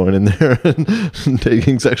someone going in there and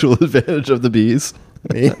taking sexual advantage of the bees.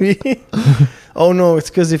 Maybe. Oh no, it's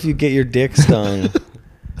because if you get your dick stung,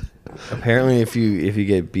 apparently if you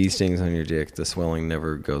get bee stings on your dick, the swelling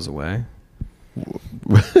never goes away.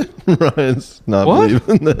 Ryan's not What?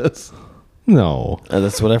 believing this. No.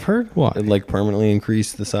 That's what I've heard. Why? It like permanently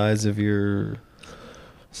increase the size of your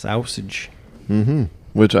sausage. Mm-hmm.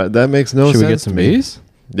 Which that makes no Should sense. we get some to me. bees?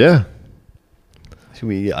 Yeah, Should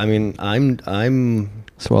we? I mean, I'm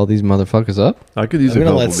Swell these motherfuckers up? I could use I'm a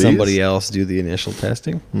gonna couple let bees. somebody else do the initial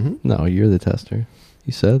testing. Mm-hmm. No, you're the tester.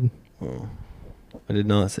 You said. Oh, I did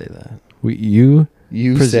not say that. You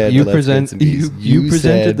You pres- said you let's get present some bees. you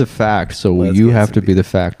presented said, the fact, so let's you get have some to be the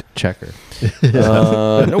fact checker.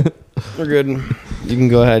 Nope, we're good. You can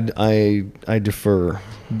go ahead. I defer.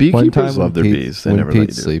 Beekeepers love their Pete- bees. They when never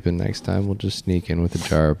Pete's let you sleeping next time, we'll just sneak in with a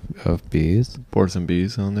jar of bees. pour some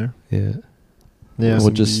bees on there. Yeah. Yeah, We'll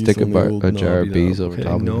some just bees stick a, on the old a jar of knobby bees knob. over Okay,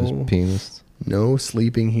 top of no. his penis. No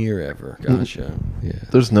sleeping here ever. Gotcha. Yeah.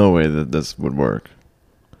 there's no way that this would work.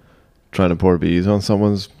 Trying to pour bees on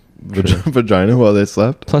someone's vagina while they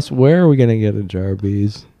slept. Plus, where are we gonna get a jar of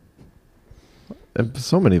bees? And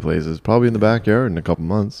so many places, probably in the backyard in a couple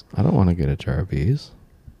months. I don't want to get a jar of bees.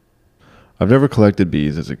 I've never collected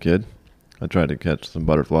bees as a kid. I tried to catch some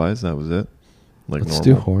butterflies. That was it. Like Let's normal.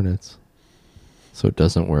 do hornets. So it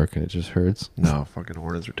doesn't work and it just hurts. No, fucking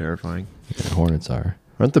hornets are terrifying. Yeah, hornets are.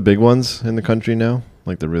 Aren't the big ones in the country now?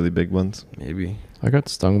 Like the really big ones? Maybe I got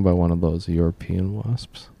stung by one of those European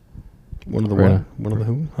wasps. one of the Right. what? One of the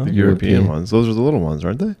who? Huh? The European. European ones. Those are the little ones,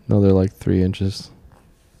 aren't they? No, they're like 3 inches.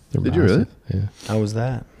 They're Did you really? Yeah. How was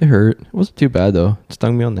that? It hurt. It wasn't too bad though. It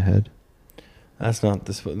stung me on the head. That's not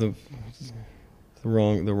this. The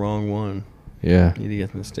wrong one. Yeah. You need to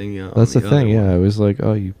get them sting you. That's the thing. Yeah. I was like,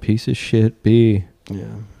 oh, you piece of shit bee. Yeah.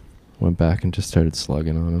 Went back and just started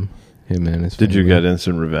slugging on him. Him and his Did you family. get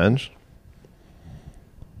instant revenge?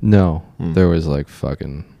 No. Hmm. There was like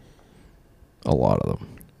fucking a lot of them.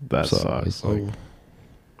 That So I sucks. was like, Oh,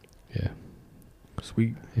 yeah.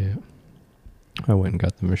 sweet. Yeah. I went and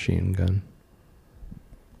got the machine gun.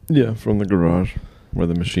 Yeah, from the garage where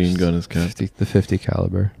the machine gun is kept. The 50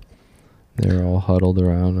 caliber. They were all huddled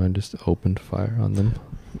around. I just opened fire on them.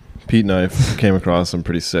 Pete and I came across some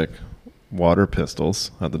pretty sick water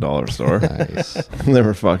pistols at the dollar store. Nice. They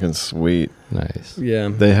were fucking sweet. Nice. Yeah.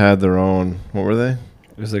 They had their own. What were they?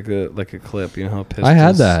 It was like a clip. You know how pistols. I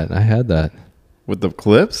had that. With the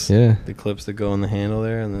clips? Yeah. The clips that go on the handle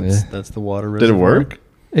there, and Yeah. that's the water. Did it reservoir. work?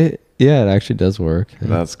 Yeah, it actually does work. Yeah.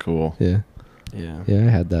 That's cool. Yeah. Yeah. Yeah, I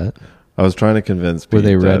had that. I was trying to convince Were Pete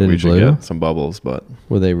they that red we and should blue? get some bubbles, but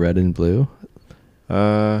Were they red and blue?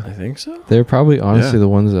 I think so. They were probably honestly Yeah. the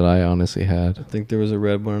ones that I honestly had. I think there was a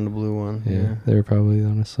red one and a blue one. Yeah, they were probably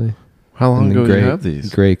honestly. how long And the ago did you have these?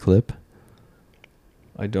 Gray clip.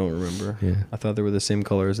 I don't remember. Yeah. I thought they were the same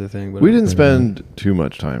color as the thing, but We didn't Yeah. spend too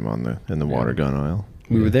much time in the Yeah. water gun aisle.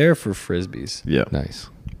 We Yeah. were there for frisbees. Yeah. Nice.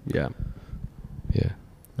 Yeah. Yeah.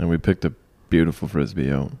 And we picked a beautiful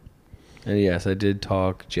frisbee out. And yes, I did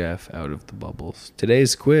talk Jeff out of the bubbles.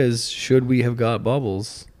 Today's quiz: should we have got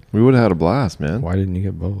bubbles? We would have had a blast, man. Why didn't you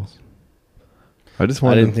get bubbles? I just I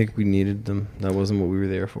wanted. didn't think we needed them. That wasn't what we were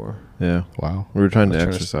there for. Yeah. Wow. We were trying to I was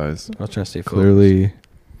trying to- exercise. I was trying to stay focused. Clearly,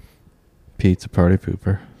 Pete's a party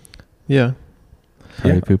pooper. Yeah.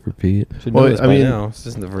 Party Yeah. pooper Pete. Should know Well, this I by mean- now. This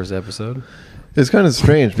isn't the first episode. It's kind of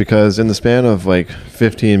strange because in the span of like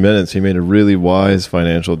 15 minutes, he made a really wise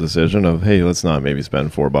financial decision of, hey, let's not maybe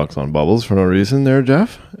spend $4 on bubbles for no reason there,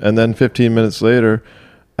 Jeff. And then 15 minutes later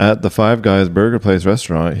at the Five Guys Burger Place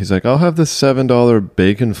restaurant, he's like, I'll have this $7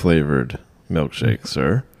 bacon flavored milkshake,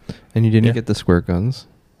 sir. And you didn't Yeah. get the squirt guns.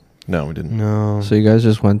 No, we didn't. No. So you guys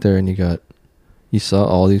just went there and you saw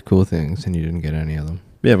all these cool things and you didn't get any of them.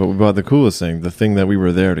 Yeah, but we bought the coolest thing, the thing that we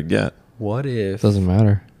were there to get. What if? Doesn't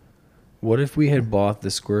matter. What if we had bought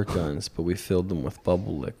the squirt guns, but we filled them with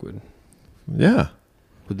bubble liquid? Yeah.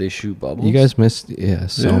 Would they shoot bubbles? You guys missed so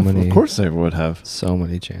Yeah, many. Of course they would have. So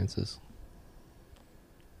many chances.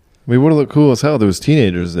 We would have looked cool as hell. There was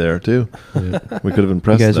teenagers there, too. Yeah. We could have You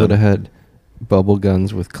impressed guys them. would have had bubble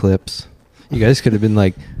guns with clips. You guys could have been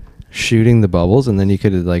like shooting the bubbles, and then you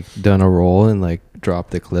could have like done a roll and like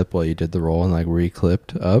dropped the clip while you did the roll and like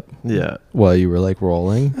re-clipped up Yeah. while you were like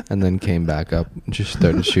rolling, and then came back up and just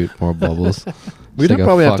started to shoot more bubbles. We'd It's like a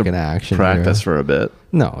probably have fucking to action practice hero. for a bit.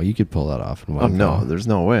 No, you could pull that off in one Oh, no. go. There's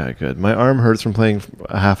no way I could. My arm hurts from playing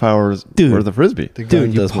a half hour's Dude. worth of Frisbee. The gun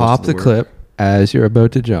Dude, you does most pop of the work. clip as you're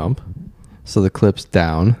about to jump, so the clip's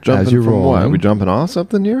down Jumping as you're from rolling. what? Are we jumping off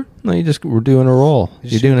something here? No, we're doing a roll. You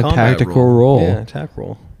You're shoot doing a combat tactical roll. Yeah, attack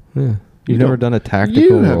roll. Yeah. You You've never don't- done a tactical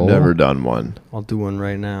You have roll. never done one. I'll do one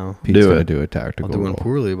right now. Pete's Do gonna it. do a I'll tactical do one roll.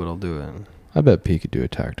 poorly, but I'll do it. I bet Pete could do a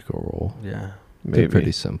tactical roll. Yeah. They're Maybe.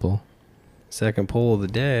 pretty simple. Second poll of the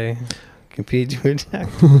day. Compete to attack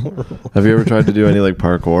roll. Have you ever tried to do any like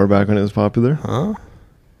parkour back when it was popular? Huh?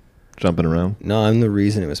 Jumping around? No, I'm the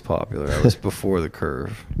reason it was popular. I was before the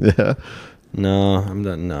curve. Yeah. No, I'm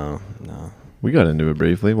done. No. We got into it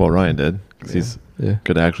briefly. Well, Ryan did. 'Cause he's Yeah.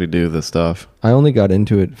 could actually do the stuff. I only got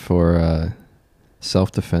into it for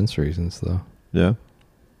self-defense reasons, though. Yeah.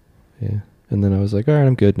 Yeah. And then I was like, all right,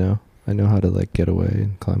 I'm good now. I know how to like get away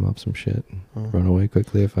and climb up some shit and Oh. run away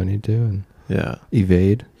quickly if I need to and Yeah.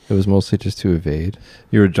 evade. It was mostly just to evade.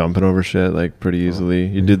 You were jumping over shit like pretty easily.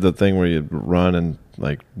 You yeah. did the thing where you run and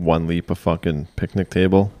like one leap a fucking picnic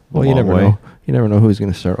table. a Well, you long never way. know. You never know who's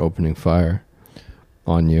going to start opening fire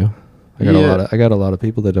on you. I got a lot of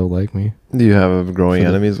people that don't like me. Do you have a growing For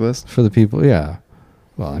the- enemies list? For the people, yeah.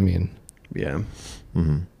 Well, I mean, Yeah.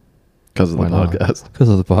 Mm-hmm. Because of the why not? podcast. Because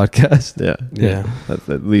of the podcast. Yeah. Yeah. That's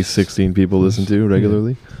at least 16 people listen to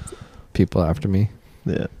regularly. People after me.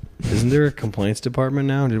 Yeah. Isn't there a complaints department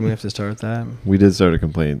now? Didn't we have to start that? We did start a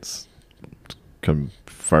complaints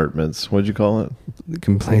compartments. What'd you call it? The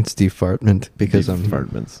complaints defartment because I'm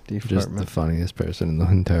Departments. just the funniest person in the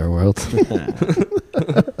entire world.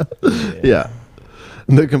 Yeah.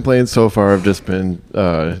 The complaints so far have just been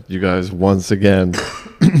you guys once again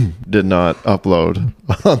did not upload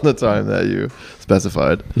on the time that you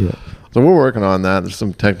specified. Yeah. So we're working on that. There's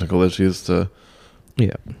some technical issues to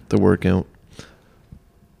Yeah. work out.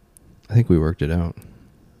 I think we worked it out.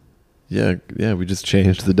 Yeah, we just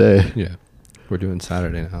changed the day. Yeah. We're doing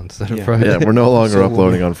Saturday now instead of Yeah. Friday. Yeah, we're no longer So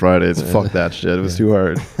uploading on Fridays. Yeah. Fuck that shit. It was Yeah. too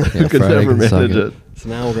hard. Yeah, We could Friday never can suck manage it. it. So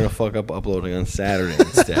now we're gonna fuck up uploading on Saturday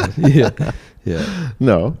instead. yeah. Yeah.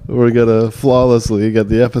 No, we're gonna flawlessly get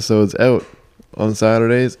the episodes out on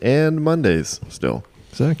Saturdays and Mondays still.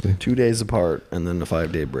 Exactly. 2 days apart and then a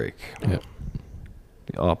 5-day break. Yeah.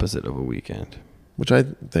 The opposite of a weekend. Which I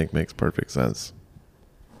think makes perfect sense.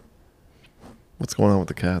 What's going on with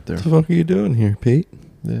the cat there? What the fuck are you doing here, Pete?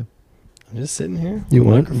 Yeah. I'm just sitting here. You with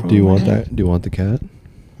a want? microphone Do you in my want hand. that? Do you want the cat?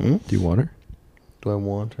 Hmm? Do you want her? Do I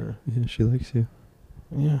want her? Yeah, she likes you.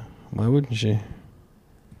 Yeah. Why wouldn't she? I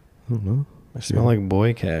don't know. I smell like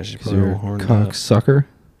boy cat. She's 'Cause probably you're all a horned cock up. sucker.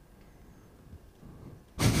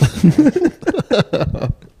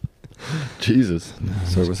 Jesus.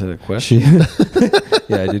 So was that a question?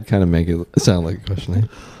 Yeah, I did kind of make it sound like a question.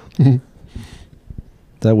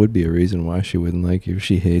 That would be a reason why she wouldn't like you.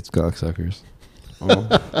 She hates cocksuckers. Oh.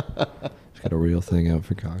 She's got a real thing out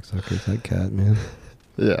for cocksuckers. That cat, man.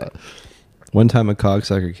 Yeah. One time a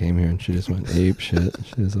cocksucker came here and she just went ape shit.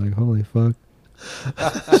 She was like, holy fuck.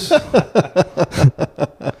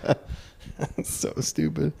 So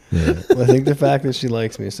stupid. Yeah. Well, I think the fact that she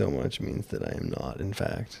likes me so much means that I am not, in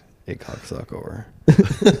fact, a cocksucker.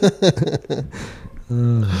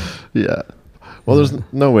 Yeah. Well, there's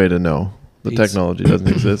no way to know. The It's- technology doesn't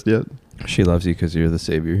exist yet. She loves you because you're the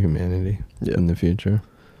savior of humanity Yeah. in the future.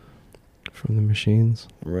 From the machines.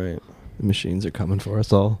 Right. The machines are coming for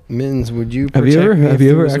us all. Mins, would you Have protect you ever me if have you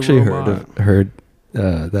there ever was a actually robot? heard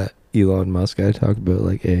that Elon Musk guy talk about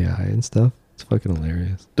like AI and stuff? It's fucking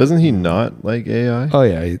hilarious. Doesn't he not like AI? Oh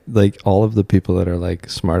yeah, like all of the people that are like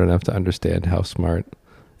smart enough to understand how smart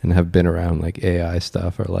and have been around like AI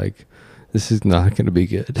stuff are like, this is not going to be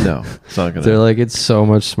good. No, it's not gonna. They're like, it's so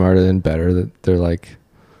much smarter and better that they're like,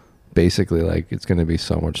 basically like it's going to be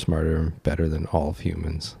so much smarter and better than all of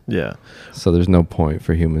humans. Yeah. So there's no point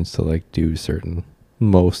for humans to like do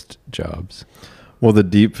most jobs. Well, the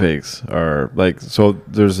deep fakes are like, so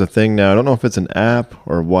there's a thing now. I don't know if it's an app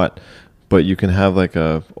or what, but you can have like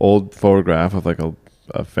a old photograph of like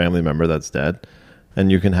a family member that's dead, and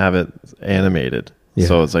you can have it animated. Yeah.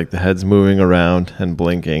 So it's like the head's moving around and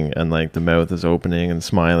blinking, and like the mouth is opening and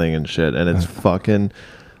smiling and shit, and it's fucking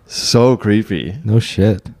so creepy. No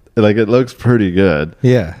shit. Like it looks pretty good.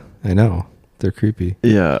 Yeah, I know. They're creepy.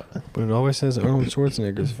 Yeah. But it always has Arnold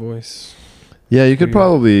Schwarzenegger's voice. Yeah, you could Yeah.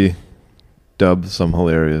 probably dub some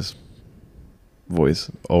hilarious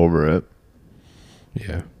voice over it.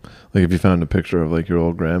 Yeah. Like if you found a picture of like your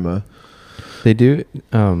old grandma, They do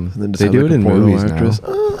and then just they have, do like, it a in porno movies actress.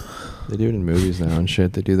 now. They do it in movies now and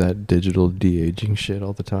shit. They do that digital de-aging shit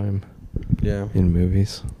all the time Yeah. in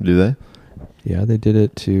movies. Do they? Yeah, they did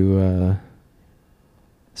it to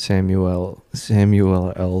Samuel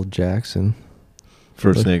L. Jackson.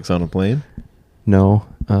 For Like- Snakes on a Plane? No,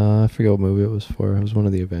 I forget what movie it was for. It was one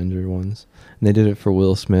of the Avenger ones. And they did it for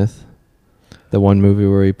Will Smith. The one movie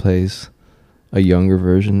where he plays a younger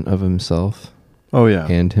version of himself Oh yeah.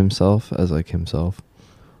 and himself as like himself.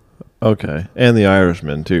 Okay. And The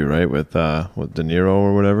Irishman too, right? With De Niro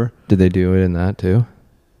or whatever. Did they do it in that too?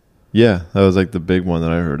 Yeah, that was like the big one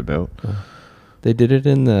that I heard about. They did it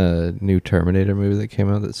in the new Terminator movie that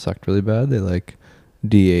came out that sucked really bad. They like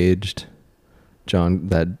de-aged John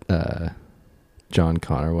Connor.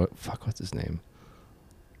 What's his name?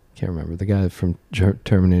 Can't remember. The guy from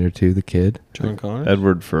Terminator 2, the kid. John Connor?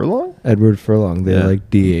 Edward Furlong? Edward Furlong. They Yeah. like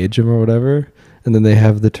de-age him or whatever. And then they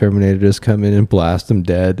have the Terminator just come in and blast him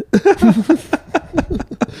dead.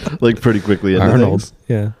 Like pretty quickly into Arnold. things.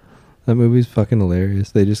 Yeah. That movie's fucking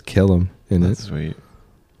hilarious. They just kill him in That's it. sweet.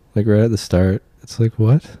 Like right at the start. It's like,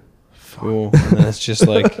 what? Cool. And then it's just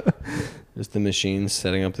like just the machines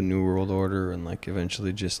setting up the new world order and like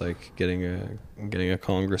eventually just like getting a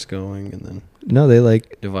Congress going and then No, they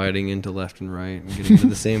like dividing into left and right and getting to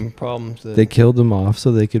the same problems that they killed him off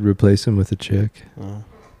so they could replace him with a chick.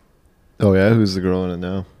 Oh yeah, who's the girl in it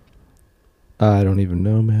now? I don't even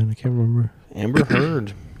know, man. I can't remember. Amber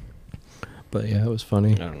Heard. But yeah, it was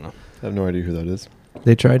funny. I don't know. I have no idea who that is.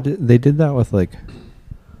 They did that with like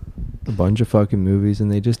a bunch of fucking movies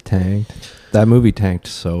and they just tanked. That movie tanked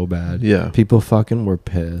so bad. Yeah. People fucking were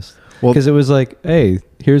pissed. Well, Because it was like, hey,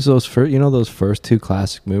 here's those those first two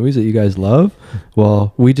classic movies that you guys love.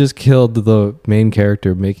 Well, we just killed the main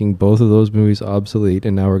character, making both of those movies obsolete,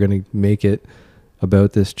 and now we're gonna make it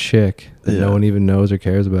about this chick that Yeah. no one even knows or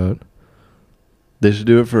cares about. they should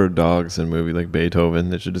do it for dogs in a movie like Beethoven.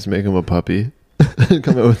 They should just make him a puppy and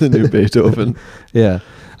come out with a new Beethoven. Yeah,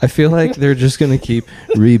 I feel like they're just gonna keep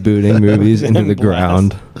rebooting movies into the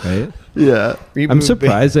ground, right? Yeah. I'm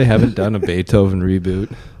surprised they haven't done a Beethoven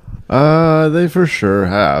reboot. They for sure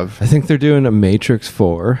have. I think they're doing a Matrix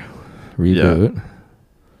 4 reboot. Yeah.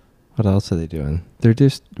 What else are they doing? They're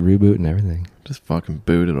just rebooting everything. Just fucking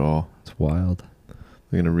boot it all. It's wild.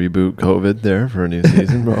 They're gonna reboot COVID there for a new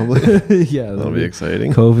season, probably. Yeah, That'll be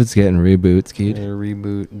exciting. COVID's getting reboots, Keith.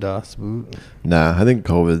 Reboot Das Boot. Nah, I think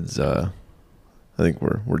COVID's. I think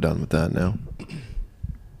we're done with that now.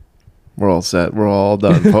 We're all set. We're all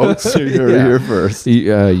done, folks. You're Yeah. here first.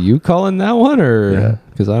 You calling that one or? Yeah.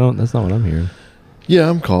 Because that's not what I'm hearing. Yeah,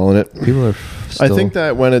 I'm calling it. People are. I think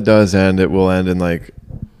that when it does end, it will end in like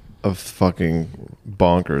a fucking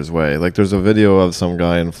bonkers way. Like there's a video of some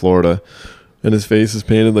guy in Florida and his face is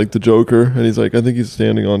painted like the Joker, and he's like, I think he's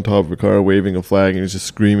standing on top of a car waving a flag, and he's just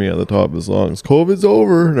screaming at the top of his lungs, COVID's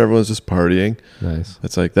over, and everyone's just partying. Nice.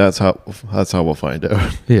 It's like that's how we'll find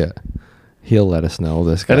out. Yeah. He'll let us know,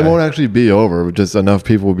 this guy. And it won't actually be over, but just enough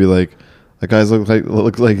people will be like, that guy's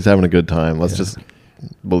looks like he's having a good time. Let's just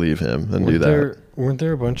believe him and do that. Weren't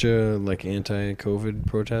there a bunch of like anti-COVID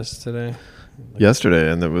protests today?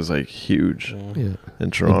 Yesterday, and it was like huge Yeah. in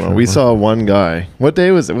Toronto. We saw one guy. What day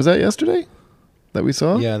was it? Was that yesterday that we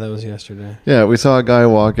saw? Yeah, that was yesterday. Yeah, we saw a guy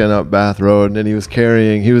walking up Bath Road, and he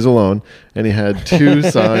was alone, and he had 2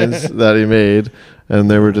 signs that he made,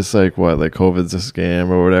 and they were just like, what, like COVID's a scam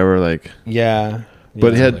or whatever, like. Yeah.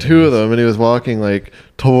 But he had 2 of them, and he was walking like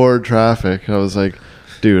toward traffic. I was like,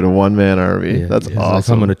 dude, a one-man army. Yeah. That's He's awesome. like,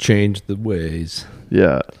 I'm going to change the ways.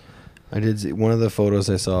 Yeah. I did see one of the photos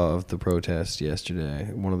I saw of the protest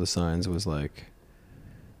yesterday. One of the signs was like,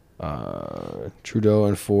 Trudeau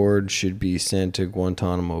and Ford should be sent to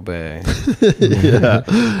Guantanamo Bay. Yeah.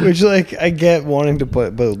 Which, like, I get wanting to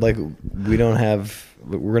put, but like, we're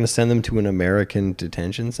going to send them to an American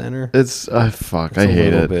detention center. It's I hate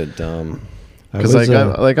it. A little bit dumb. Because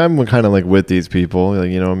I'm kind of like with these people,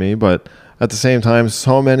 like, you know me, but at the same time,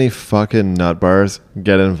 so many fucking nut bars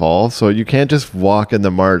get involved. So you can't just walk in the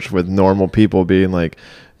march with normal people being like,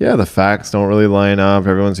 yeah, the facts don't really line up.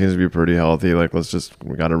 Everyone seems to be pretty healthy. Like,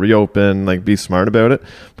 we got to reopen, like, be smart about it.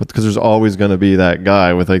 But because there's always going to be that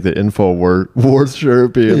guy with like the InfoWars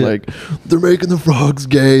shirt being like, they're making the frogs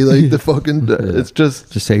gay. Like the fucking, it's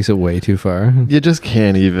just takes it way too far. You just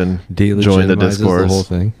can't even join the discourse. The whole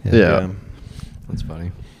thing. Yeah. That's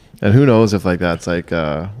funny. And who knows if like that's like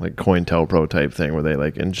COINTELPRO type thing where they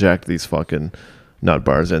like inject these fucking nut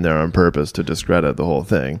bars in there on purpose to discredit the whole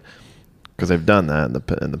thing, because they've done that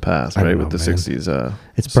in the past, right? With the 60s.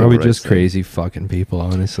 It's probably just crazy fucking people,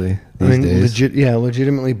 honestly. These days.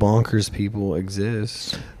 Legitimately bonkers people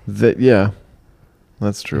exist.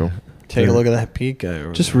 That's true. Take a look at that Pete guy.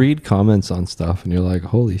 Over Just there. read comments on stuff, and you're like,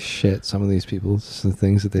 holy shit! Some of these people, the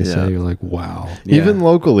things that they say, you're like, wow. Yeah. Even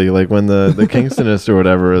locally, like when the Kingstonist or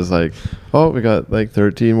whatever is like, oh, we got like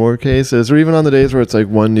 13 more cases, or even on the days where it's like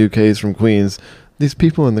 1 new case from Queens, these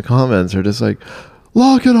people in the comments are just like,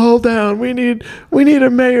 lock it all down. We need a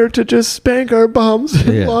mayor to just spank our bums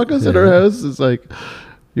and lock us in our house. It's like,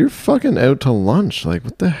 you're fucking out to lunch. Like,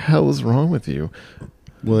 what the hell is wrong with you?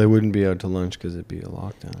 Well, they wouldn't be out to lunch because it'd be a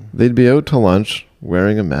lockdown. They'd be out to lunch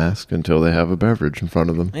wearing a mask until they have a beverage in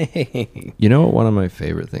front of them. You know what one of my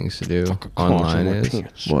favorite things to do online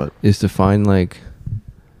is? What? Is to find like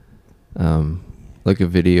a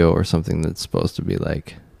video or something that's supposed to be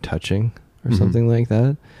like touching or something like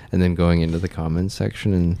that, and then going into the comments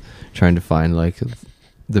section and trying to find like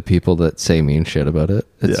the people that say mean shit about it.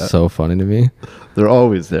 It's so funny to me. They're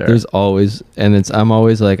always there. There's always, and I'm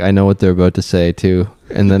always like, I know what they're about to say too.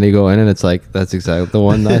 And then you go in and it's like, that's exactly the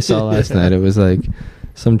one I saw last night. It was like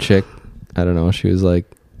some chick, I don't know, she was like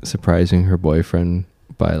surprising her boyfriend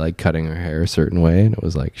by like cutting her hair a certain way, and it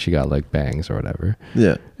was like she got like bangs or whatever.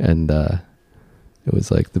 Yeah. And it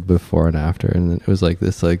was like the before and after, and it was like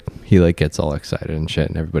this, like he like gets all excited and shit,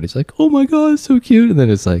 and everybody's like, oh my god, it's so cute. And then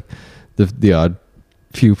it's like the odd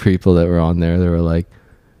few people that were on there, they were like,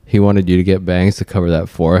 he wanted you to get bangs to cover that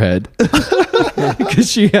forehead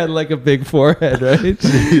because she had like a big forehead, right?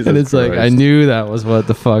 Jesus and it's Christ. like, I knew that was what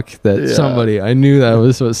the fuck that I knew that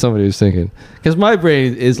was what somebody was thinking, because my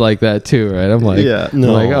brain is like that too, right? I'm like, I'm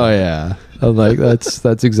like, oh yeah, I'm like,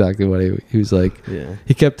 that's exactly what he was like. Yeah.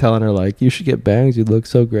 He kept telling her like, you should get bangs, you'd look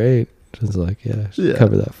so great. She was like,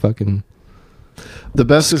 cover that fucking. The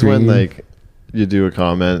best is when screen. like you do a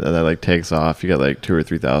comment and that like takes off. You get like 2,000 or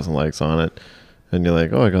 3,000 likes on it, and you're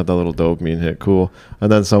like, oh, I got that little dopamine hit, cool. And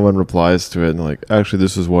then someone replies to it and like, actually,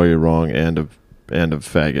 this is why you're wrong, and a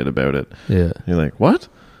faggot about it. Yeah. And you're like, what?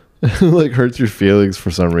 Like hurts your feelings for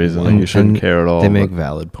some reason. Like you shouldn't care at all. They make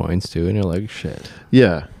valid points too, and you're like, shit.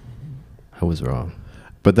 Yeah. I was wrong.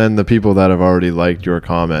 But then the people that have already liked your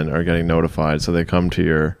comment are getting notified, so they come to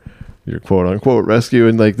your quote unquote rescue,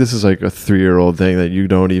 and like this is like a 3-year-old thing that you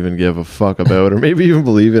don't even give a fuck about or maybe even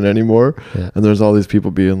believe in anymore. Yeah. And there's all these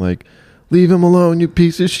people being like, leave him alone, you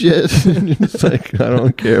piece of shit. And you're just like, I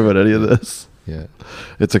don't care about any of this. Yeah.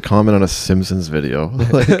 It's a comment on a Simpsons video.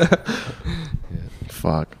 Like,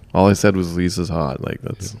 fuck. All I said was Lisa's hot. Like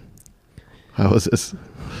that's how is this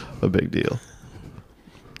a big deal?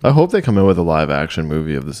 I hope they come in with a live action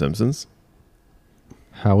movie of The Simpsons.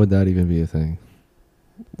 How would that even be a thing?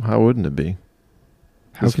 How wouldn't it be?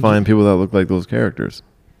 How Just could find people that look like those characters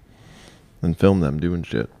and film them doing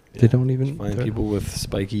shit. They don't even Find people with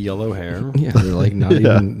spiky yellow hair. Yeah, they're like not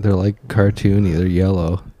even. They're like cartoony. They're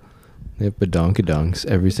yellow. They have badonkadunks,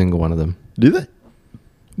 every single one of them. Do they?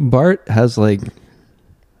 Bart has like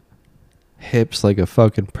hips like a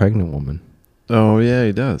fucking pregnant woman. Oh yeah,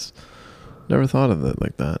 he does. Never thought of it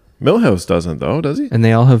like that. Milhouse doesn't though, does he? And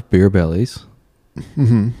they all have beer bellies,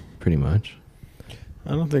 Mm-hmm. pretty much.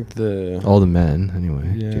 I don't think the All the men,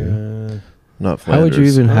 anyway. do. yeah. Not How would Flanders.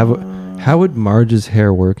 you even have? How would Marge's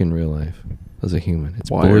hair work in real life as a human?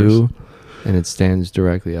 It's Wires. blue, and it stands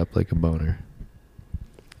directly up like a boner.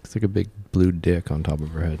 It's like a big blue dick on top of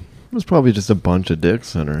her head. It was probably just a bunch of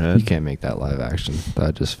dicks on her You head. can't make that live action.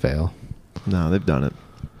 That'd just fail. No, they've done it.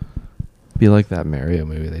 Be like that Mario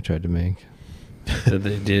movie they tried to make. That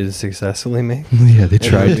they did successfully make. Yeah, they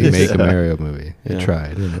tried to make a Yeah. Mario movie. They Yeah.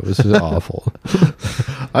 tried, and it was awful.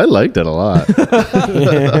 I liked it a lot.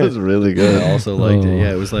 That was really good. I also liked it. Oh.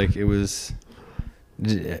 Yeah, it was like it was.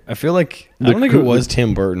 I feel like I The don't think coo- it was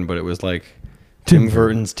Tim Burton, but it was like Tim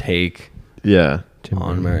Burton's take Yeah.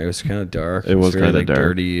 on Mario. It was kind of dark. It was very, kinda like, dark.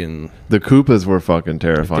 dirty, and The Koopas were fucking they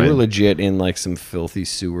were terrifying. legit in like some filthy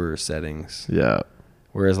sewer settings. Yeah.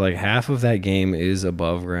 Whereas like half of that game is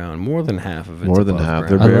above ground. More than half of it's More than above half.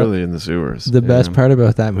 They're ground. I love- barely in the sewers. The best Yeah. part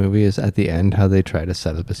about that movie is at the end how they try to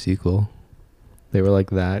set up a sequel. They were like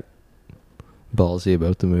that ballsy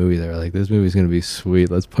about the movie. They were like, "This movie's gonna be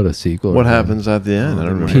sweet. Let's put a sequel." What in." happens at the end? I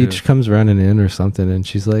don't remember. Peach comes running in or something, and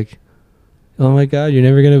she's like, "Oh my god, you're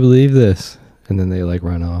never gonna believe this!" And then they like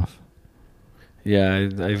run off. Yeah, I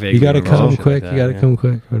vaguely You gotta remember come shit like quick. that, You gotta yeah. come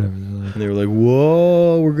quick. Whatever. They're like, And they were like,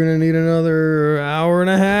 "Whoa, we're gonna need another hour and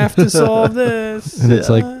a half to solve this." and it's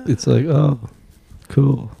like, oh,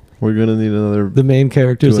 cool. We're gonna need another. The main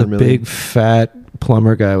character is a 200 million. big fat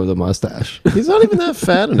plumber guy with a mustache. He's not even that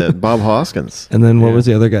fat in it. Bob Hoskins. And then what Yeah. was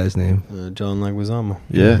the other guy's name? John Leguizamo,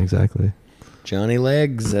 Yeah. exactly. Johnny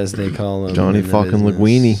Legs, as they call him. Johnny in the fucking business.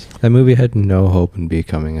 Linguini. That movie had no hope in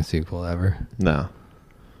becoming a sequel ever. No.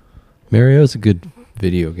 Mario's a good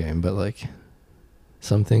video game, but like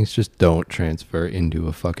some things just don't transfer into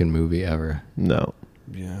a fucking movie ever. No.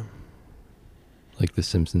 Yeah. Like The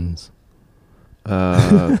Simpsons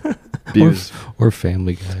Beavis. or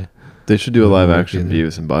Family Guy. They should do a live action Either.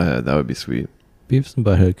 Beavis and Butthead. That would be sweet. Beavis and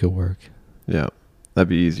Butthead could work. Yeah. That'd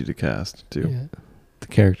be easy to cast too. Yeah. The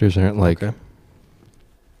characters aren't like Okay.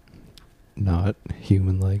 not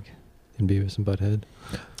human like in Beavis and Butthead.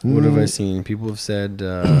 What have I Mm, seen? People have said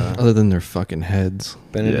Other than their fucking heads.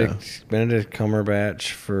 Benedict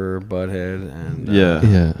Cumberbatch for Butthead, and Yeah.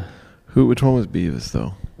 Yeah. Which one was Beavis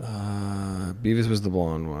though? Beavis was the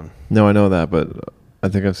blonde one. No, I know that, but I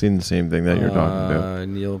think I've seen the same thing that you're talking about.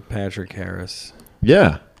 Neil Patrick Harris.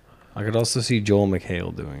 Yeah. I could also see Joel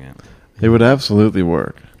McHale doing it. It would absolutely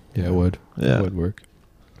work. Yeah, it would. Yeah. It would work.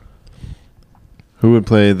 Who would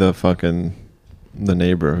play the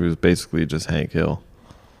neighbor who's basically just Hank Hill?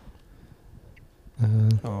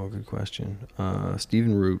 Oh, good question.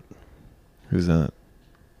 Stephen Root, Who's that?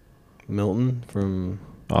 Milton from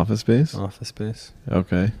Office Space? Office Space.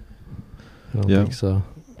 Okay. I don't Yeah. think so.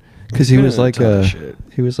 Because he was like a shit.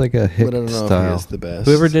 he was like a But I hit don't know if he style. is the best.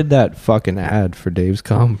 Whoever did that fucking ad for Dave's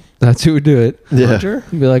Com, that's who would do it. Yeah. Roger?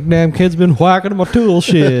 He'd be like, "Damn, kid's been whacking my tool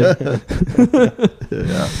shit."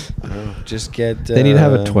 Yeah. Just get. They need to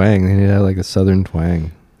have a twang. They need to have like a southern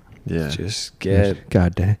twang. Yeah. Just get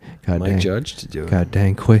God dang, God Mike dang, Judge to do it. God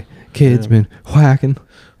dang, quick, kid's Yeah. been whacking.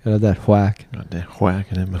 Gotta have that whack. Goddamn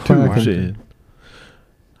whacking in my Whacking. shit.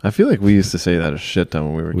 I feel like we used to say that a shit ton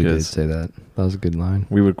when we were We did kids. say that. That was a good line.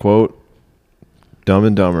 We would quote Dumb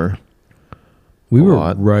and Dumber. We A were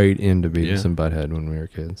lot. right into Beavis Yeah. and Butthead when we were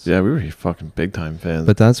kids. Yeah, we were fucking big time fans.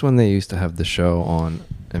 But that's when they used to have the show on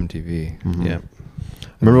MTV. Mhm. Yeah.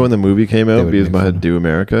 Remember when the movie came They out, would Beavis make and Butthead fun. Do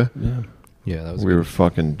America? Yeah. Yeah, that was. We good. were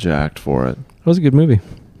fucking jacked for it. That was a good movie.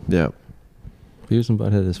 Yeah. Beavis and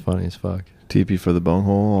Butthead is funny as fuck. TP for the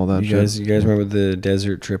bunghole, all that You shit. guys remember the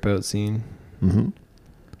desert trip out scene? Mm-hmm.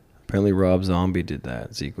 Apparently, Rob Zombie did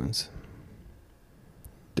that sequence.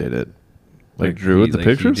 Did it. Like drew it the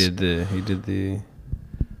pictures? He did the.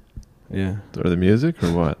 Yeah. Or the music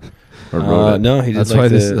or what? Or wrote it? No, he did That's like why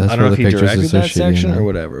the. this- that's I why don't know the if he pictures are directed so that shitty section in or that.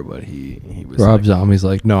 whatever, but he was. Rob like, Zombie's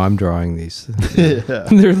like, "No, I'm drawing these." Yeah.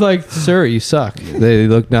 They're like, "Sir, you suck." They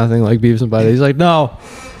look nothing like Beavis and Butthead. He's like, "No."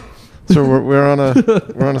 So we're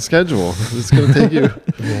on a schedule. It's gonna take you.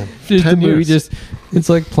 Just 10 the movie years. it's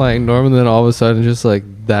like playing normal, and then all of a sudden, just like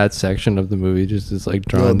that section of the movie just is like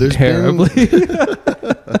drawn there's terribly.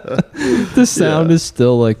 The sound Yeah. is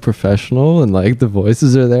still like professional, and like the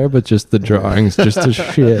voices are there, but just the drawings just a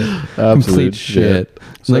shit, complete Absolute shit.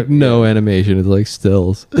 So, Like no animation. It's like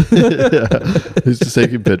stills. Yeah. He's just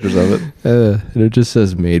taking pictures of it. And it just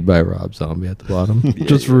says "made by Rob Zombie" at the bottom.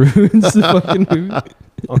 Just ruins the fucking movie.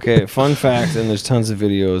 Okay, fun fact, and there's tons of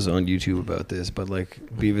videos on YouTube about this, but like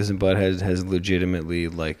Beavis and Butthead has legitimately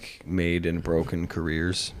like made and broken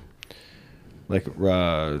careers. Like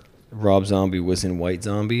Rob Zombie was in White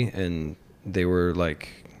Zombie, and they were like,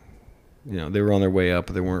 you know, they were on their way up,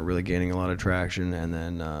 but they weren't really gaining a lot of traction. And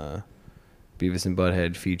then Beavis and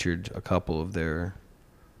Butthead featured a couple of their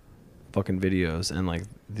fucking videos, and like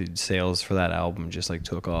the sales for that album just like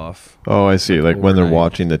took off. Oh, I see. Like when they're Overnight.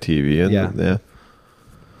 watching the TV and Yeah.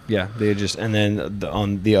 Yeah, they just, and then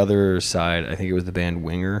on the other side, I think it was the band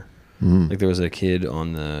Winger. Mhm. Like there was a kid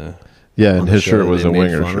on the Yeah, on and the his show shirt that was they a made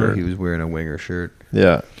Winger fun of. shirt. He was wearing a Winger shirt,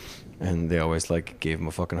 Yeah. and they always like gave him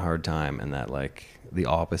a fucking hard time, and that like the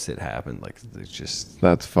opposite happened. Like it's just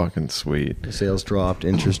That's fucking sweet. the sales dropped,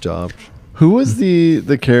 interest dropped. Who was the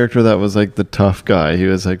character that was like the tough guy? He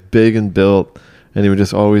was like big and built, and he would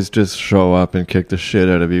just always just show up and kick the shit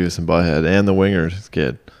out of Beavis and Butthead and the Wingers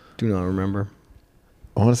kid. Do not remember.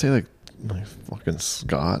 I want to say like fucking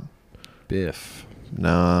Scott. Biff.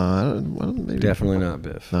 Nah, I don't, maybe Definitely not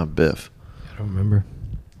Biff. not Biff. I don't remember.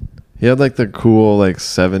 He had like the cool like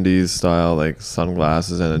 70s style like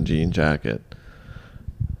sunglasses and a jean jacket.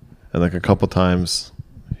 And like a couple times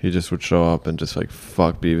he just would show up and just like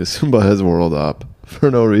fuck Beavis and Butthead's world up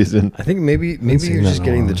for no reason. I think maybe seen you're that just in a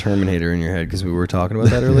getting the while. Terminator in your head because we were talking about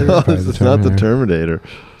that earlier. No, Probably the it's not the Terminator. Terminator.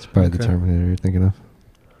 It's probably the Okay. Terminator you're thinking of.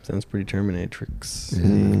 Sounds pretty Terminatrix.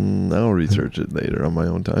 Yeah. I'll research it later on my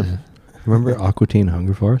own time. Yeah. Remember Aqua Teen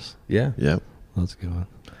Hunger Force? Yeah. Yep. That's a good one.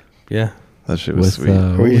 Yeah. That shit was With,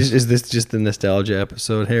 sweet. what was- Is this just the nostalgia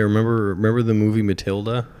episode? Hey, remember the movie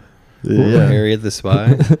Matilda? yeah. Harriet the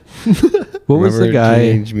Spy. What was the Remember guy?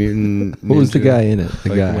 Teenage Mutant What was the Ninja guy in it? The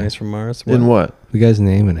Fighting guy. Mice from Mars. In what? The guy's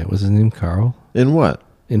name in it. Was his name Carl? In what?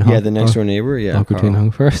 In Yeah, the next door neighbor. Yeah, Aqua Teen Carl.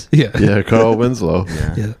 Hunger Force. Yeah. Yeah, Carl Winslow.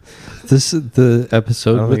 Yeah. Yeah. This is the I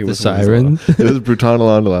episode don't with think it the was siren. It was Bruton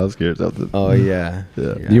Landowski or something. Oh yeah.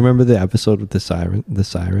 Yeah. Do you remember the episode with the sirens?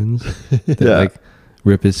 That Yeah. like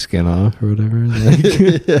rip his skin off or whatever.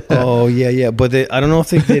 Like, Oh yeah. But I don't know if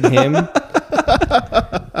they did him.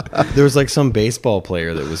 There was like some baseball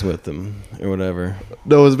player that was with them or whatever.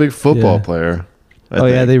 No, it was a big football Yeah. player. I oh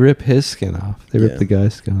yeah, think. they rip his skin off. They rip Yeah. the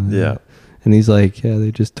guy's skin off. Yeah. And he's like, yeah,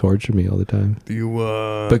 they just torture me all the time. You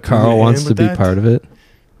But Carl wants to be part of it.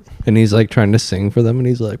 And he's like trying to sing for them, and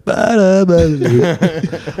he's like,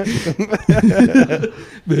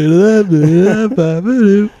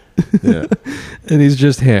 Yeah. and he's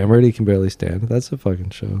just hammered. He can barely stand. That's a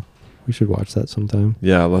fucking show. We should watch that sometime.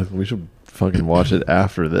 Yeah, look, we should fucking watch it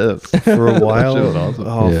after this. For a while. That shit was awesome.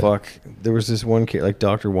 Oh Yeah. fuck! There was this one kid, like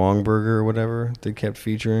Dr. Wongberger or whatever, they kept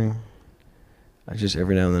featuring. I just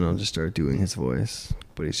every now and then I'll just start doing his voice,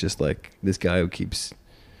 but he's just like this guy who keeps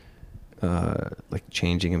like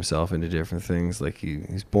changing himself into different things. Like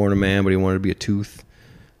he's born a man, but he wanted to be a tooth,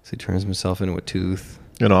 so he turns himself into a tooth.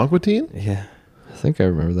 An Aqua Teen? Yeah. I think I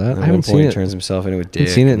remember that. And I at haven't one point, seen he it. turns himself into a dick,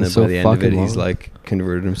 seen it and in then so by the end of it, fucking he's long. like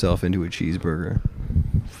converted himself into a cheeseburger.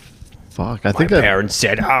 Fuck. I think I,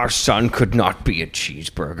 said our son could not be a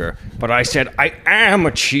cheeseburger, but I said I am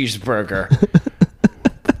a cheeseburger.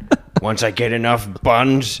 Once I get enough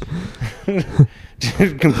buns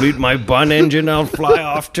to complete my bun engine, I'll fly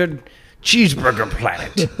off to Cheeseburger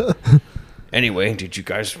Planet. Anyway, did you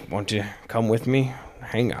guys want to come with me?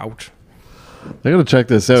 Hang out. I gotta check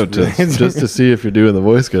this out just to see if you're doing the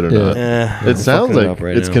voice good or Yeah. not. I'm It sounds fucking like up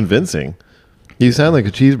right it's now. convincing. You sound like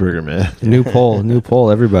a cheeseburger, man. New poll.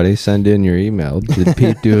 Everybody, send in your email. Did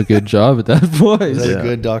Pete do a good job at that voice? Is that Yeah. a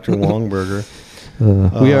good Dr. Wongburger?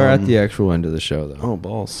 We are at the actual end of the show, though. Oh,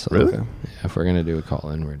 balls. So, Really? yeah, if we're gonna do a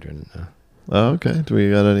call in, we're doing it now. Oh, okay. Do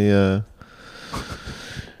we got any?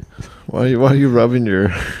 Why are you rubbing your?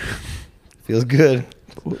 Feels good.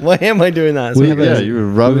 Why am I doing that? We have Yeah, a- you were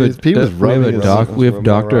rubbing. Pete was rubbing. his- we have Rub-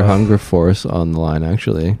 Dr. rub- Hunger Force on the line.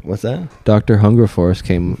 Actually, What's that? Dr. Hunger Force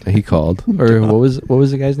came. He called, or what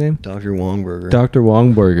was the guy's name? Dr. Wongburger. Dr.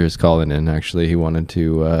 Wongburger's calling in. Actually, he wanted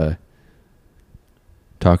to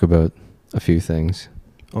talk about a few things.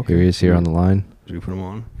 Okay. Here he is here on the line. Should we put him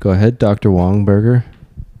on? Go ahead, Dr. Wongburger.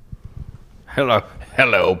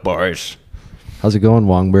 Hello, boys. How's it going,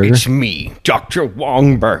 Wongburger? It's me, Dr.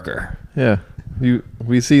 Wongburger. Yeah,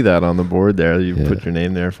 we see that on the board there. You Yeah. put your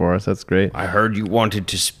name there for us. That's great. I heard you wanted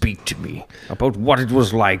to speak to me about what it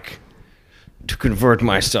was like to convert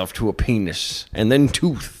myself to a penis, and then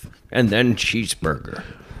tooth, and then cheeseburger.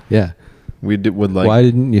 Yeah. Would like. Why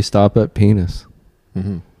didn't you stop at penis?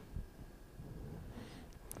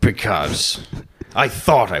 Because I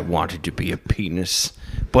thought I wanted to be a penis,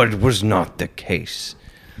 but it was not the case.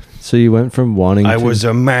 So you went from wanting I to... was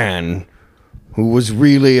a man who was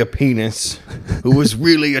really a penis, who was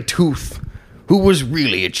really a tooth, who was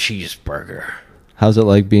really a cheeseburger. How's it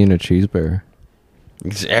like being a cheeseburger?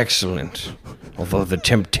 It's excellent, although the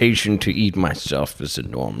temptation to eat myself is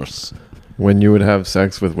enormous. When you would have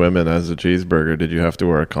sex with women as a cheeseburger, did you have to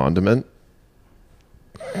wear a condiment?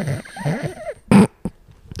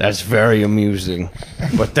 That's very amusing,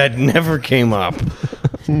 but that never came up.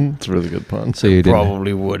 It's a really good pun. So you didn't.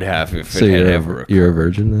 Probably would have if So it had you're ever occurred. you're a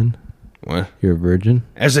virgin then? What? You're a virgin?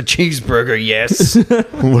 As a cheeseburger, yes.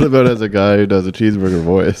 What about as a guy who does a cheeseburger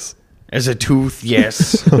voice? As a tooth,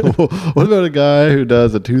 yes. What about a guy who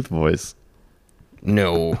does a tooth voice?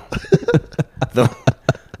 No.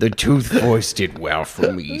 The tooth voice did well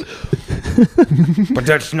for me. But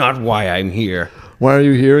that's not why I'm here. Why are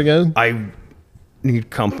you here again? I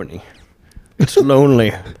need company. It's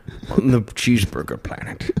lonely on the cheeseburger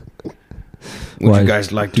planet. Would Why? you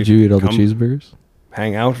guys like Did to you eat all the come cheeseburgers?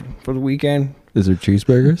 hang out for the weekend? Is there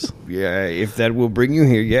cheeseburgers? Yeah, if that will bring you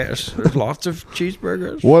here, yes. There's lots of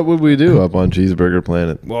cheeseburgers. What would we do up on Cheeseburger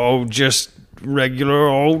Planet? Well, just regular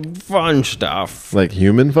old fun stuff. Like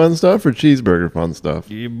human fun stuff or cheeseburger fun stuff?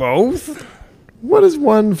 You both? What is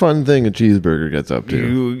one fun thing a cheeseburger gets up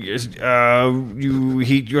to? You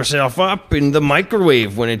heat yourself up in the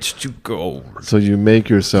microwave when it's too cold. So you make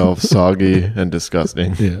yourself soggy and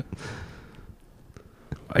disgusting. Yeah.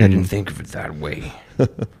 I didn't think of it that way.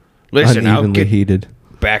 Listen, I'll Unevenly get heated.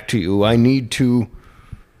 back to you. I need to.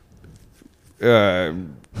 Yeah,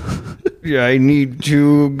 I need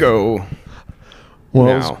to go. Well,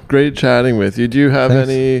 now. it's great chatting with you. Do you have Thanks.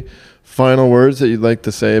 any final words that you'd like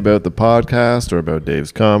to say about the podcast or about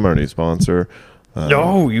Dave's Cum, our new sponsor?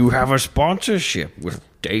 No, you have a sponsorship with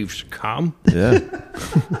Dave's Cum. Yeah.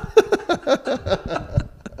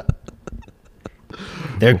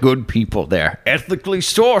 They're good people there. Ethically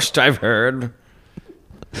sourced, I've heard.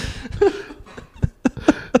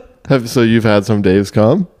 So you've had some Dave's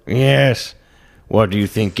Cum? Yes. What do you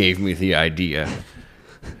think gave me the idea?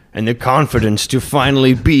 And the confidence to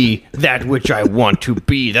finally be that which I want to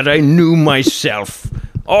be, that I knew myself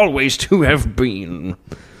always to have been.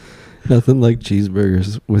 Nothing like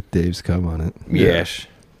cheeseburgers with Dave's Cum on it. Yes.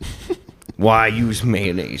 Why use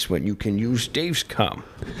mayonnaise when you can use Dave's Cum?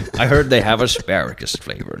 I heard they have asparagus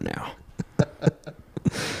flavor now.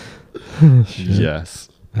 Yes.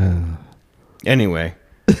 Anyway.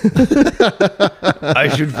 I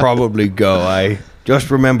should probably go. I just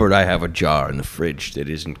remembered I have a jar in the fridge that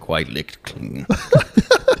isn't quite licked clean.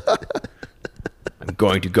 I'm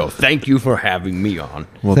going to go. Thank you for having me on.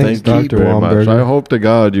 Well, Thanks, thank you Dr. very much. Wamberger. I hope to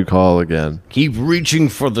God you call again. Keep reaching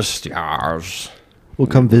for the stars. We'll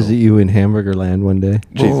come visit you in Hamburger Land one day.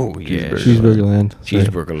 Oh, yes. Cheeseburger Land. Sorry.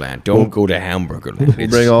 Cheeseburger Land. Don't go to Hamburger Land.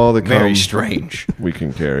 It's bring all the very cum. strange. We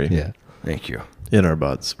can carry Yeah. Thank you. in our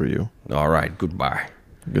butts for you. All right. Goodbye.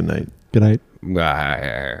 Good night. Good night.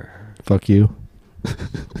 Bye. Fuck you.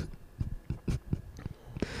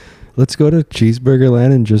 Let's go to Cheeseburger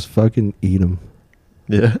Land and just fucking eat them.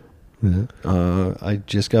 Yeah. Yeah. I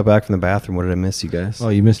just got back from the bathroom. What did I miss, you guys? Oh,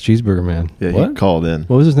 you missed Cheeseburger Man. Yeah, he What? called in.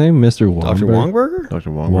 What was his name? Mr. Wongberg? Dr. Wongberger? Dr.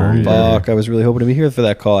 Wongberg. Fuck, I was really hoping to be here for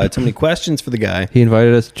that call. I had so many questions for the guy. He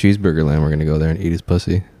invited us to Cheeseburger Land. We're going to go there and eat his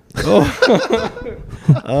pussy. Cool.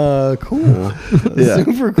 Yeah.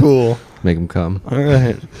 Super cool. Make him come. All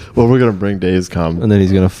right. Well, we're going to bring Dave's Cum. And then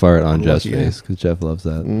he's going to fart on Jeff's Lucky face because Jeff loves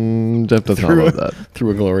that. Jeff does not Through love that.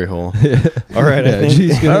 Through a glory hole. All right, I think.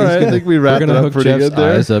 he's gonna- All he's right, I gonna- think we We're wrapped going it to up hook pretty Jeff's good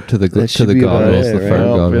there. eyes up to the That should the be about goggles, it, the right? fart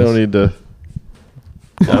Well, we don't goggles. need to.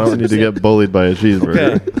 I don't need to get bullied by a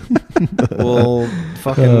cheeseburger. Okay. Well,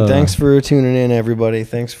 fucking thanks for tuning in, everybody.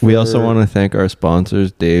 Thanks for. We also want to thank our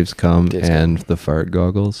sponsors, Dave's Cum Dave's Cum. and the fart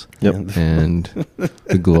goggles Yep. and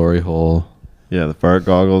the glory hole. Yeah, the fart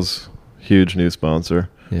goggles, huge new sponsor.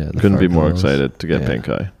 Yeah, the Couldn't be fart more goggles. excited to get Yeah. pink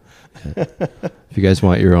eye. If you guys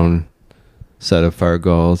want your own set of fart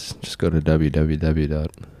goggles, just go to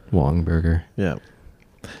www.wongburger. Yeah.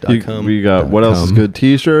 .com. We got what else is .com. good?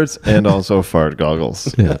 T-shirts and also fart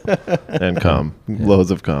goggles Yeah. and cum.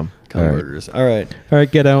 Loads of cum. Cum All right. burgers. All right. All right,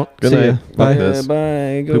 get out. Good See ya. night. Bye. Fuck this.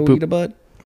 Bye. Go Poop, poop. eat a butt.